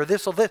happy, or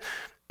this will this.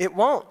 It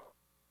won't.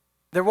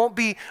 There won't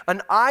be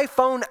an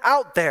iPhone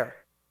out there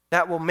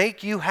that will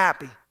make you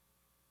happy.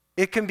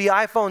 It can be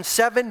iPhone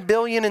 7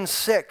 billion and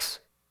 6.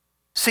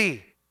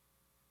 C.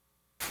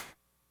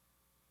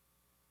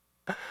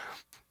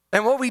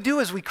 And what we do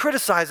is we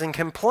criticize and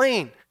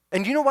complain.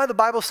 And you know why the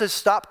Bible says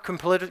stop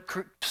complaining,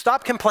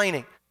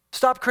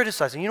 stop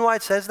criticizing? You know why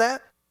it says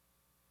that?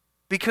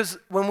 Because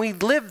when we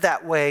live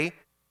that way,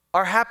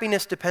 our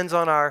happiness depends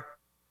on our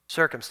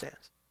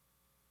circumstance.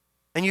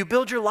 And you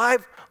build your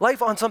life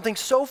on something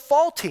so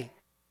faulty.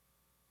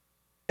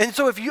 And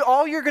so if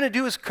all you're going to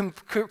do is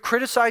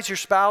criticize your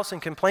spouse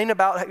and complain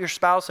about your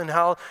spouse and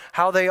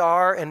how they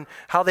are and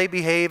how they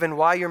behave and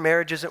why your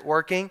marriage isn't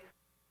working,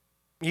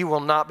 you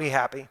will not be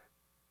happy.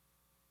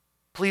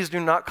 Please do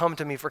not come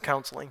to me for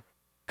counseling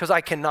because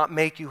I cannot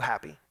make you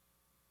happy.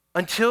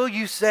 Until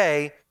you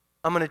say,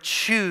 I'm going to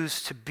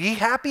choose to be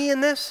happy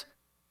in this,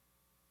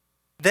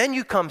 then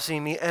you come see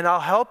me and I'll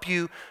help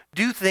you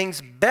do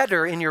things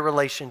better in your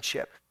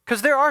relationship.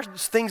 Because there are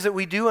things that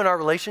we do in our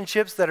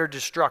relationships that are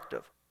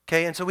destructive.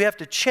 Okay, and so we have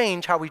to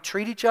change how we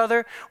treat each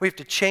other. We have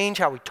to change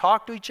how we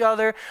talk to each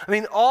other. I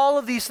mean, all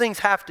of these things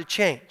have to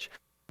change.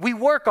 We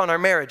work on our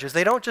marriages.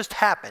 They don't just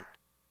happen.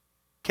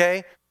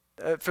 Okay?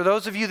 For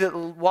those of you that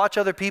watch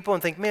other people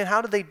and think, man,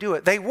 how do they do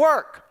it? They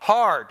work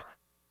hard.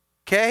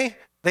 Okay?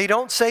 They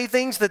don't say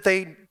things that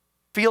they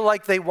feel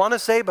like they want to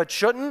say but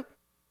shouldn't.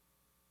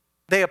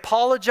 They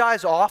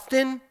apologize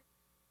often.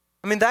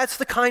 I mean, that's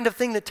the kind of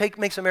thing that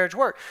makes a marriage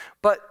work.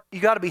 But you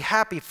got to be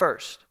happy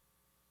first.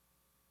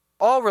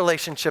 All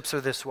relationships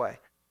are this way.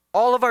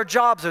 All of our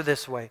jobs are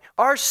this way.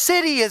 Our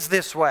city is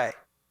this way.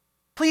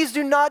 Please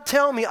do not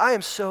tell me, I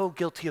am so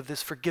guilty of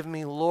this. Forgive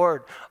me,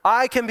 Lord.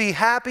 I can be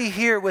happy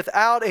here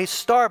without a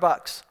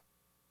Starbucks.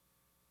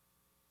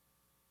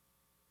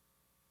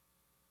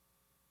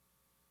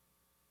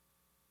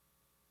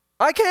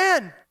 I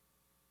can.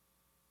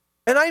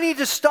 And I need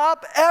to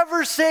stop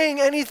ever saying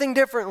anything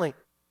differently.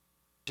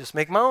 Just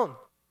make my own.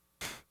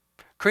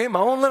 Create my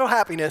own little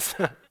happiness.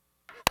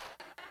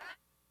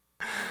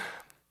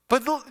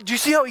 But do you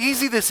see how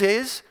easy this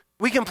is?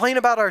 We complain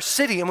about our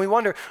city and we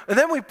wonder, and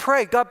then we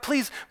pray, God,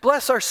 please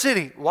bless our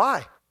city.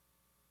 Why?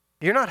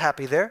 You're not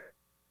happy there.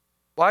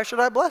 Why should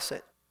I bless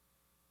it?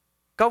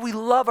 God, we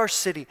love our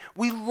city.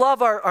 We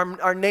love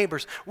our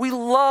neighbors. We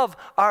love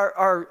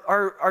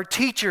our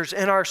teachers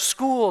and our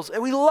schools,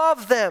 and we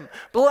love them.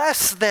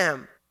 Bless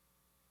them.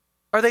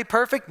 Are they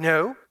perfect?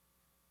 No.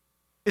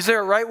 Is there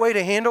a right way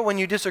to handle when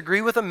you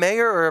disagree with a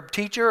mayor or a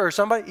teacher or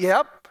somebody?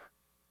 Yep.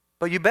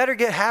 But you better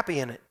get happy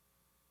in it.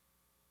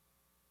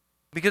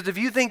 Because if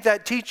you think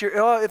that teacher,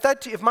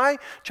 if my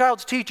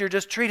child's teacher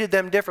just treated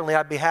them differently,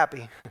 I'd be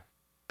happy.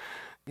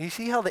 You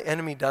see how the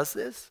enemy does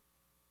this?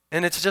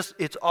 And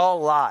it's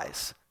all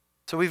lies.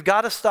 So we've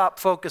got to stop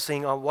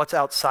focusing on what's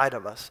outside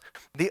of us.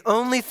 The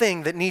only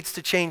thing that needs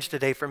to change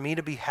today for me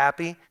to be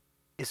happy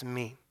is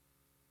me.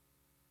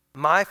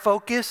 My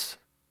focus,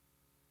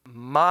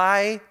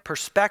 my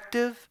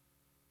perspective,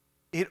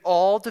 it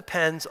all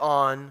depends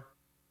on,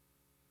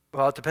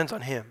 it depends on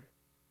him.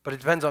 But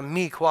it depends on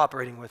me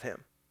cooperating with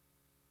him.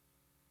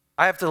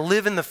 I have to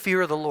live in the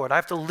fear of the Lord. I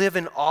have to live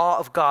in awe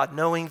of God,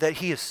 knowing that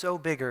he is so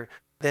bigger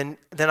than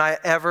I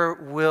ever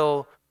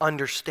will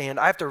understand.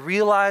 I have to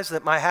realize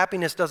that my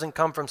happiness doesn't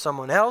come from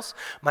someone else.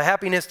 My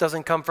happiness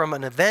doesn't come from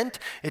an event.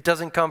 It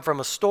doesn't come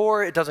from a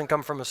store. It doesn't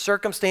come from a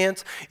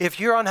circumstance. If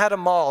Huron had a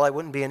mall, I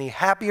wouldn't be any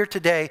happier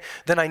today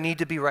than I need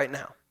to be right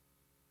now.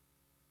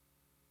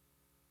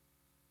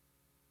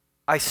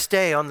 I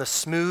stay on the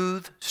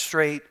smooth,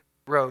 straight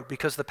road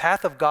because the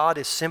path of God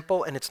is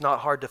simple and it's not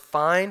hard to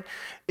find.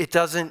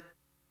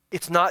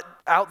 It's not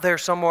out there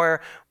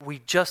somewhere. We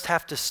just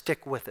have to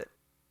stick with it.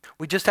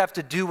 We just have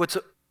to do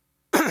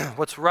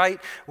what's right,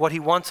 what he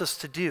wants us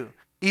to do.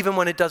 Even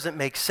when it doesn't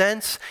make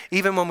sense,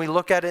 even when we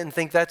look at it and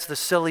think that's the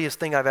silliest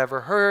thing I've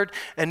ever heard,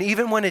 and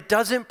even when it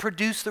doesn't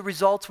produce the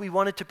results we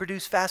want it to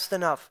produce fast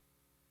enough.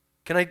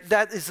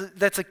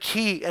 That's a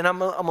key, and I'm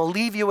gonna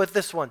leave you with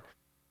this one.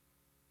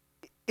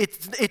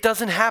 It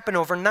doesn't happen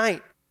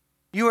overnight.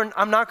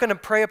 I'm not going to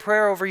pray a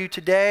prayer over you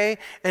today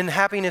and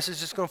happiness is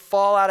just going to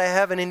fall out of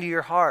heaven into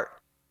your heart.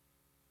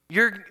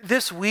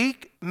 This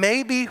week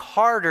may be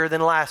harder than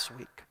last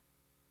week.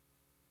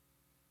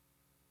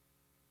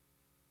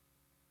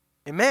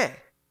 It may.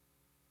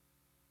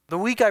 The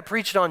week I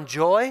preached on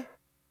joy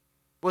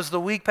was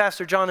the week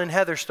Pastor John and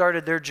Heather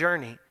started their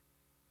journey.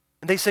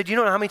 And they said, you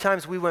don't know how many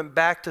times we went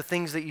back to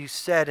things that you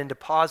said and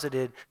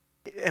deposited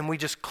and we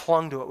just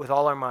clung to it with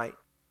all our might.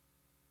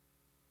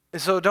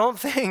 And so don't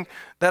think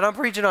that I'm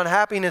preaching on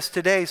happiness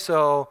today,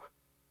 so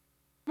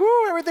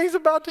everything's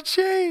about to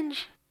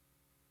change.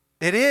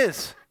 It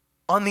is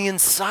on the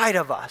inside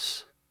of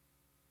us.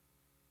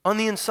 On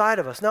the inside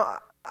of us. Now,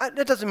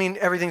 that doesn't mean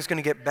everything's going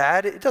to get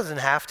bad. It doesn't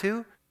have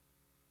to.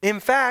 In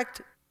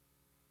fact,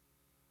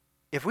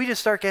 if we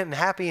just start getting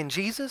happy in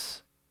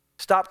Jesus,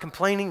 stop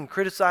complaining and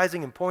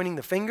criticizing and pointing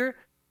the finger,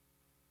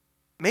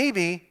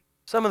 maybe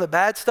some of the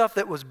bad stuff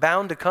that was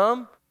bound to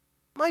come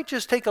might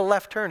just take a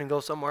left turn and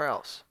go somewhere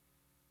else.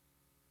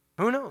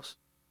 Who knows?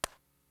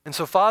 And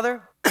so,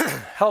 Father,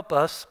 help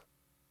us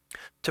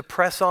to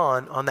press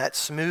on that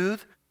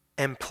smooth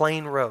and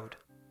plain road.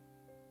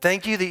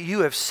 Thank you that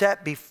you have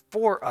set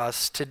before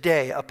us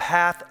today a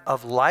path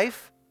of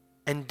life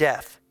and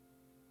death,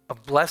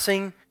 of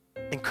blessing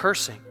and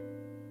cursing.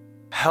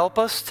 Help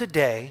us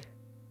today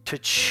to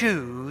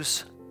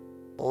choose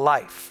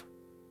life.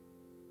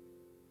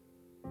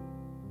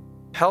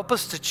 Help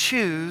us to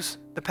choose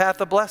the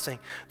path of blessing,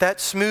 that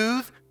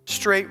smooth,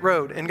 straight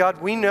road. And God,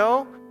 we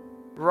know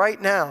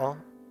right now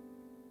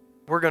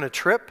we're going to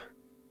trip,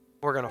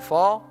 we're going to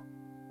fall,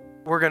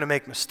 we're going to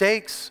make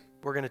mistakes,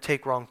 we're going to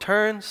take wrong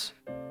turns,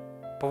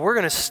 but we're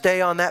going to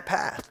stay on that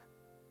path.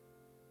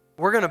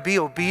 We're going to be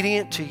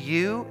obedient to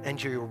you and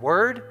to your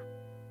word.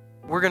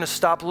 We're going to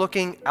stop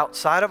looking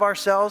outside of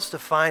ourselves to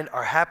find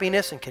our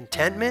happiness and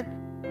contentment.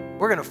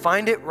 we're going to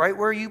find it right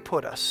where you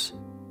put us,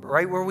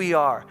 right where we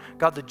are.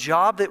 God, the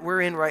job that we're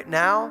in right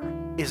now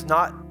is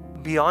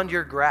not beyond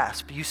your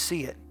grasp. You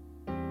see it.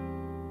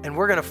 And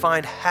we're going to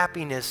find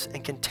happiness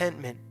and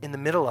contentment in the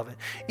middle of it,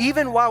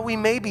 even while we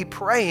may be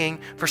praying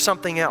for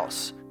something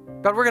else.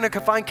 God, we're going to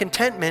find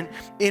contentment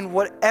in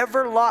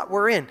whatever lot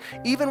we're in,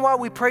 even while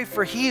we pray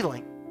for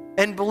healing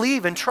and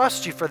believe and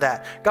trust you for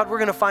that. God, we're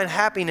going to find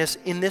happiness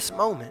in this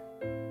moment.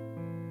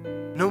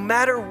 No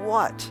matter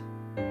what,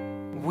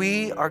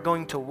 we are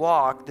going to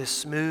walk this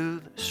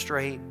smooth,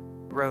 straight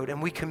road, and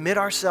we commit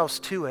ourselves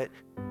to it,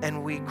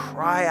 and we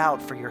cry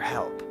out for your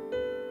help.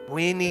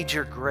 We need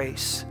your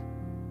grace.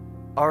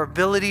 Our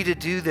ability to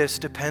do this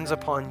depends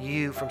upon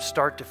you from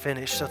start to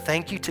finish. So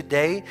thank you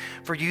today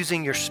for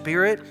using your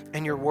Spirit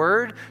and your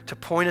word to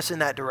point us in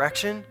that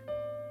direction.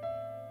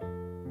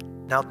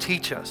 Now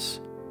teach us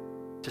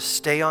to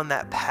stay on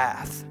that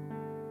path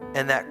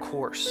and that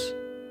course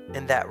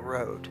and that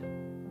road,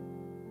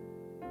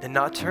 and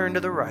not turn to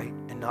the right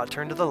and not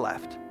turn to the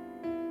left,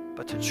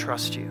 but to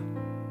trust you.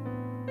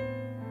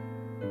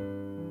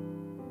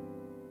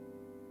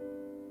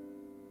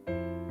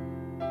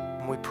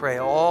 And we pray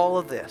all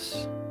of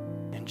this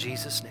in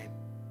Jesus' name.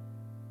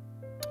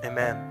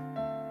 Amen.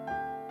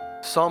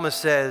 Psalmist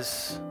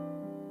says,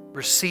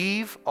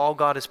 receive all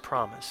God has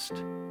promised.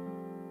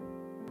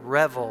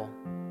 Revel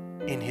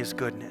in his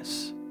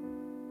goodness.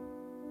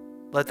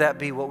 Let that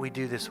be what we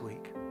do this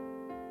week.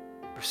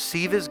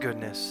 Receive his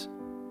goodness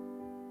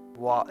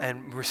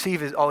and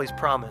receive all he's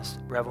promised.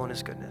 Revel in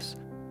his goodness.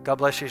 God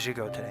bless you as you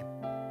go today.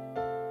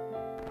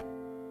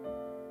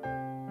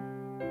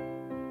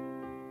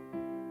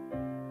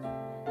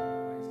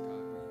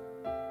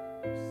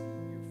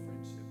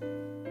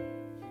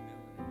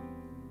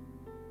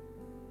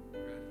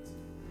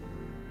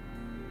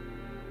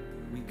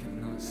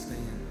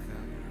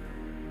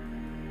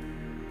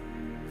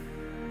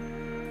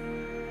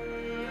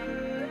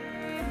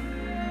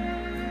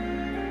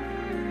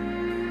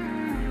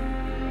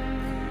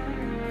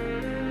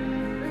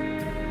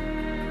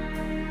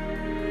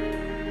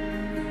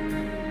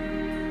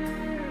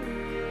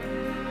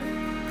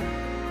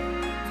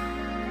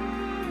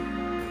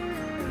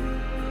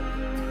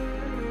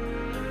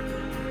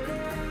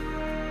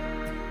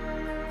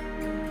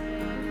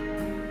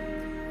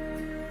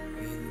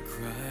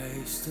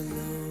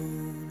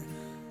 Alone,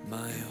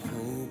 my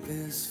hope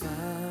is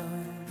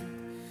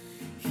found.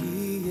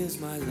 He is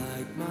my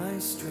light, my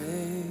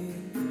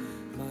strength,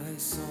 my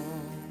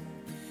song.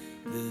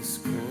 This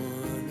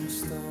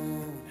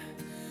cornerstone,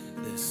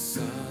 this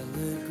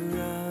solid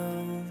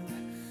ground,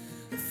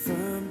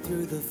 firm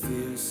through the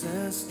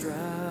fiercest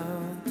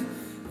drought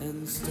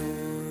and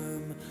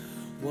storm.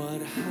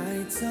 What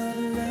heights of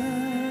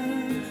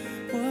love,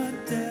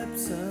 what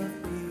depths of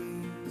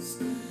peace,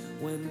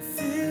 when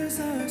fears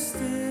are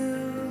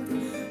stilled,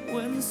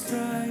 when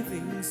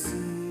striving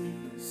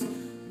cease,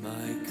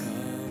 my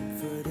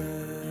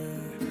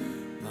comforter,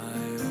 my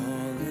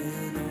all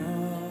in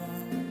all.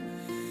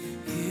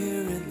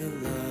 Here in the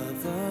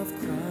love of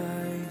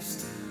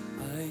Christ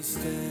I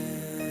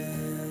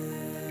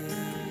stand.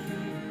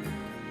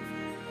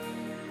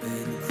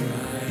 In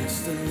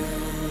Christ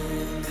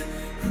alone,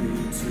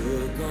 who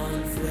took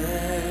on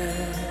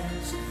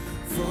flesh,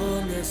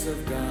 fullness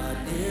of God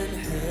in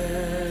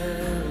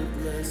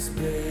helpless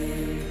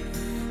babe,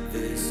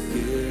 this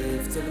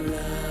gift of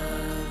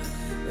love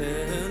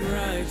and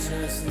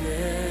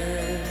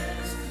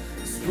righteousness,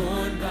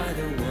 scorned by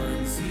the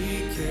ones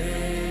he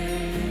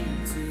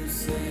came to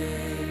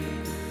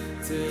save,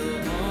 till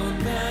on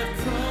that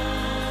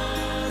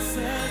cross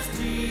as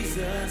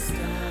Jesus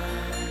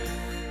died,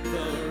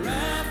 the